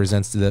who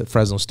represents the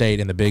Fresno State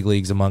in the big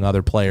leagues among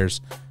other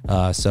players.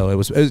 So it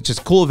was just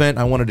a cool event.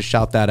 I wanted to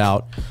shout that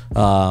out.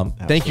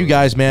 Thank you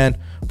guys, man,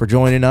 for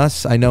joining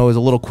us. I know it was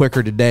a little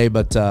quicker today,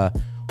 but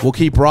we'll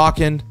keep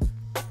rocking.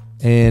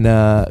 And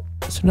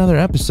it's another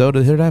episode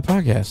of the Hit or Die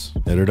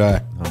podcast. Hit or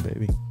Die. Oh,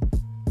 baby.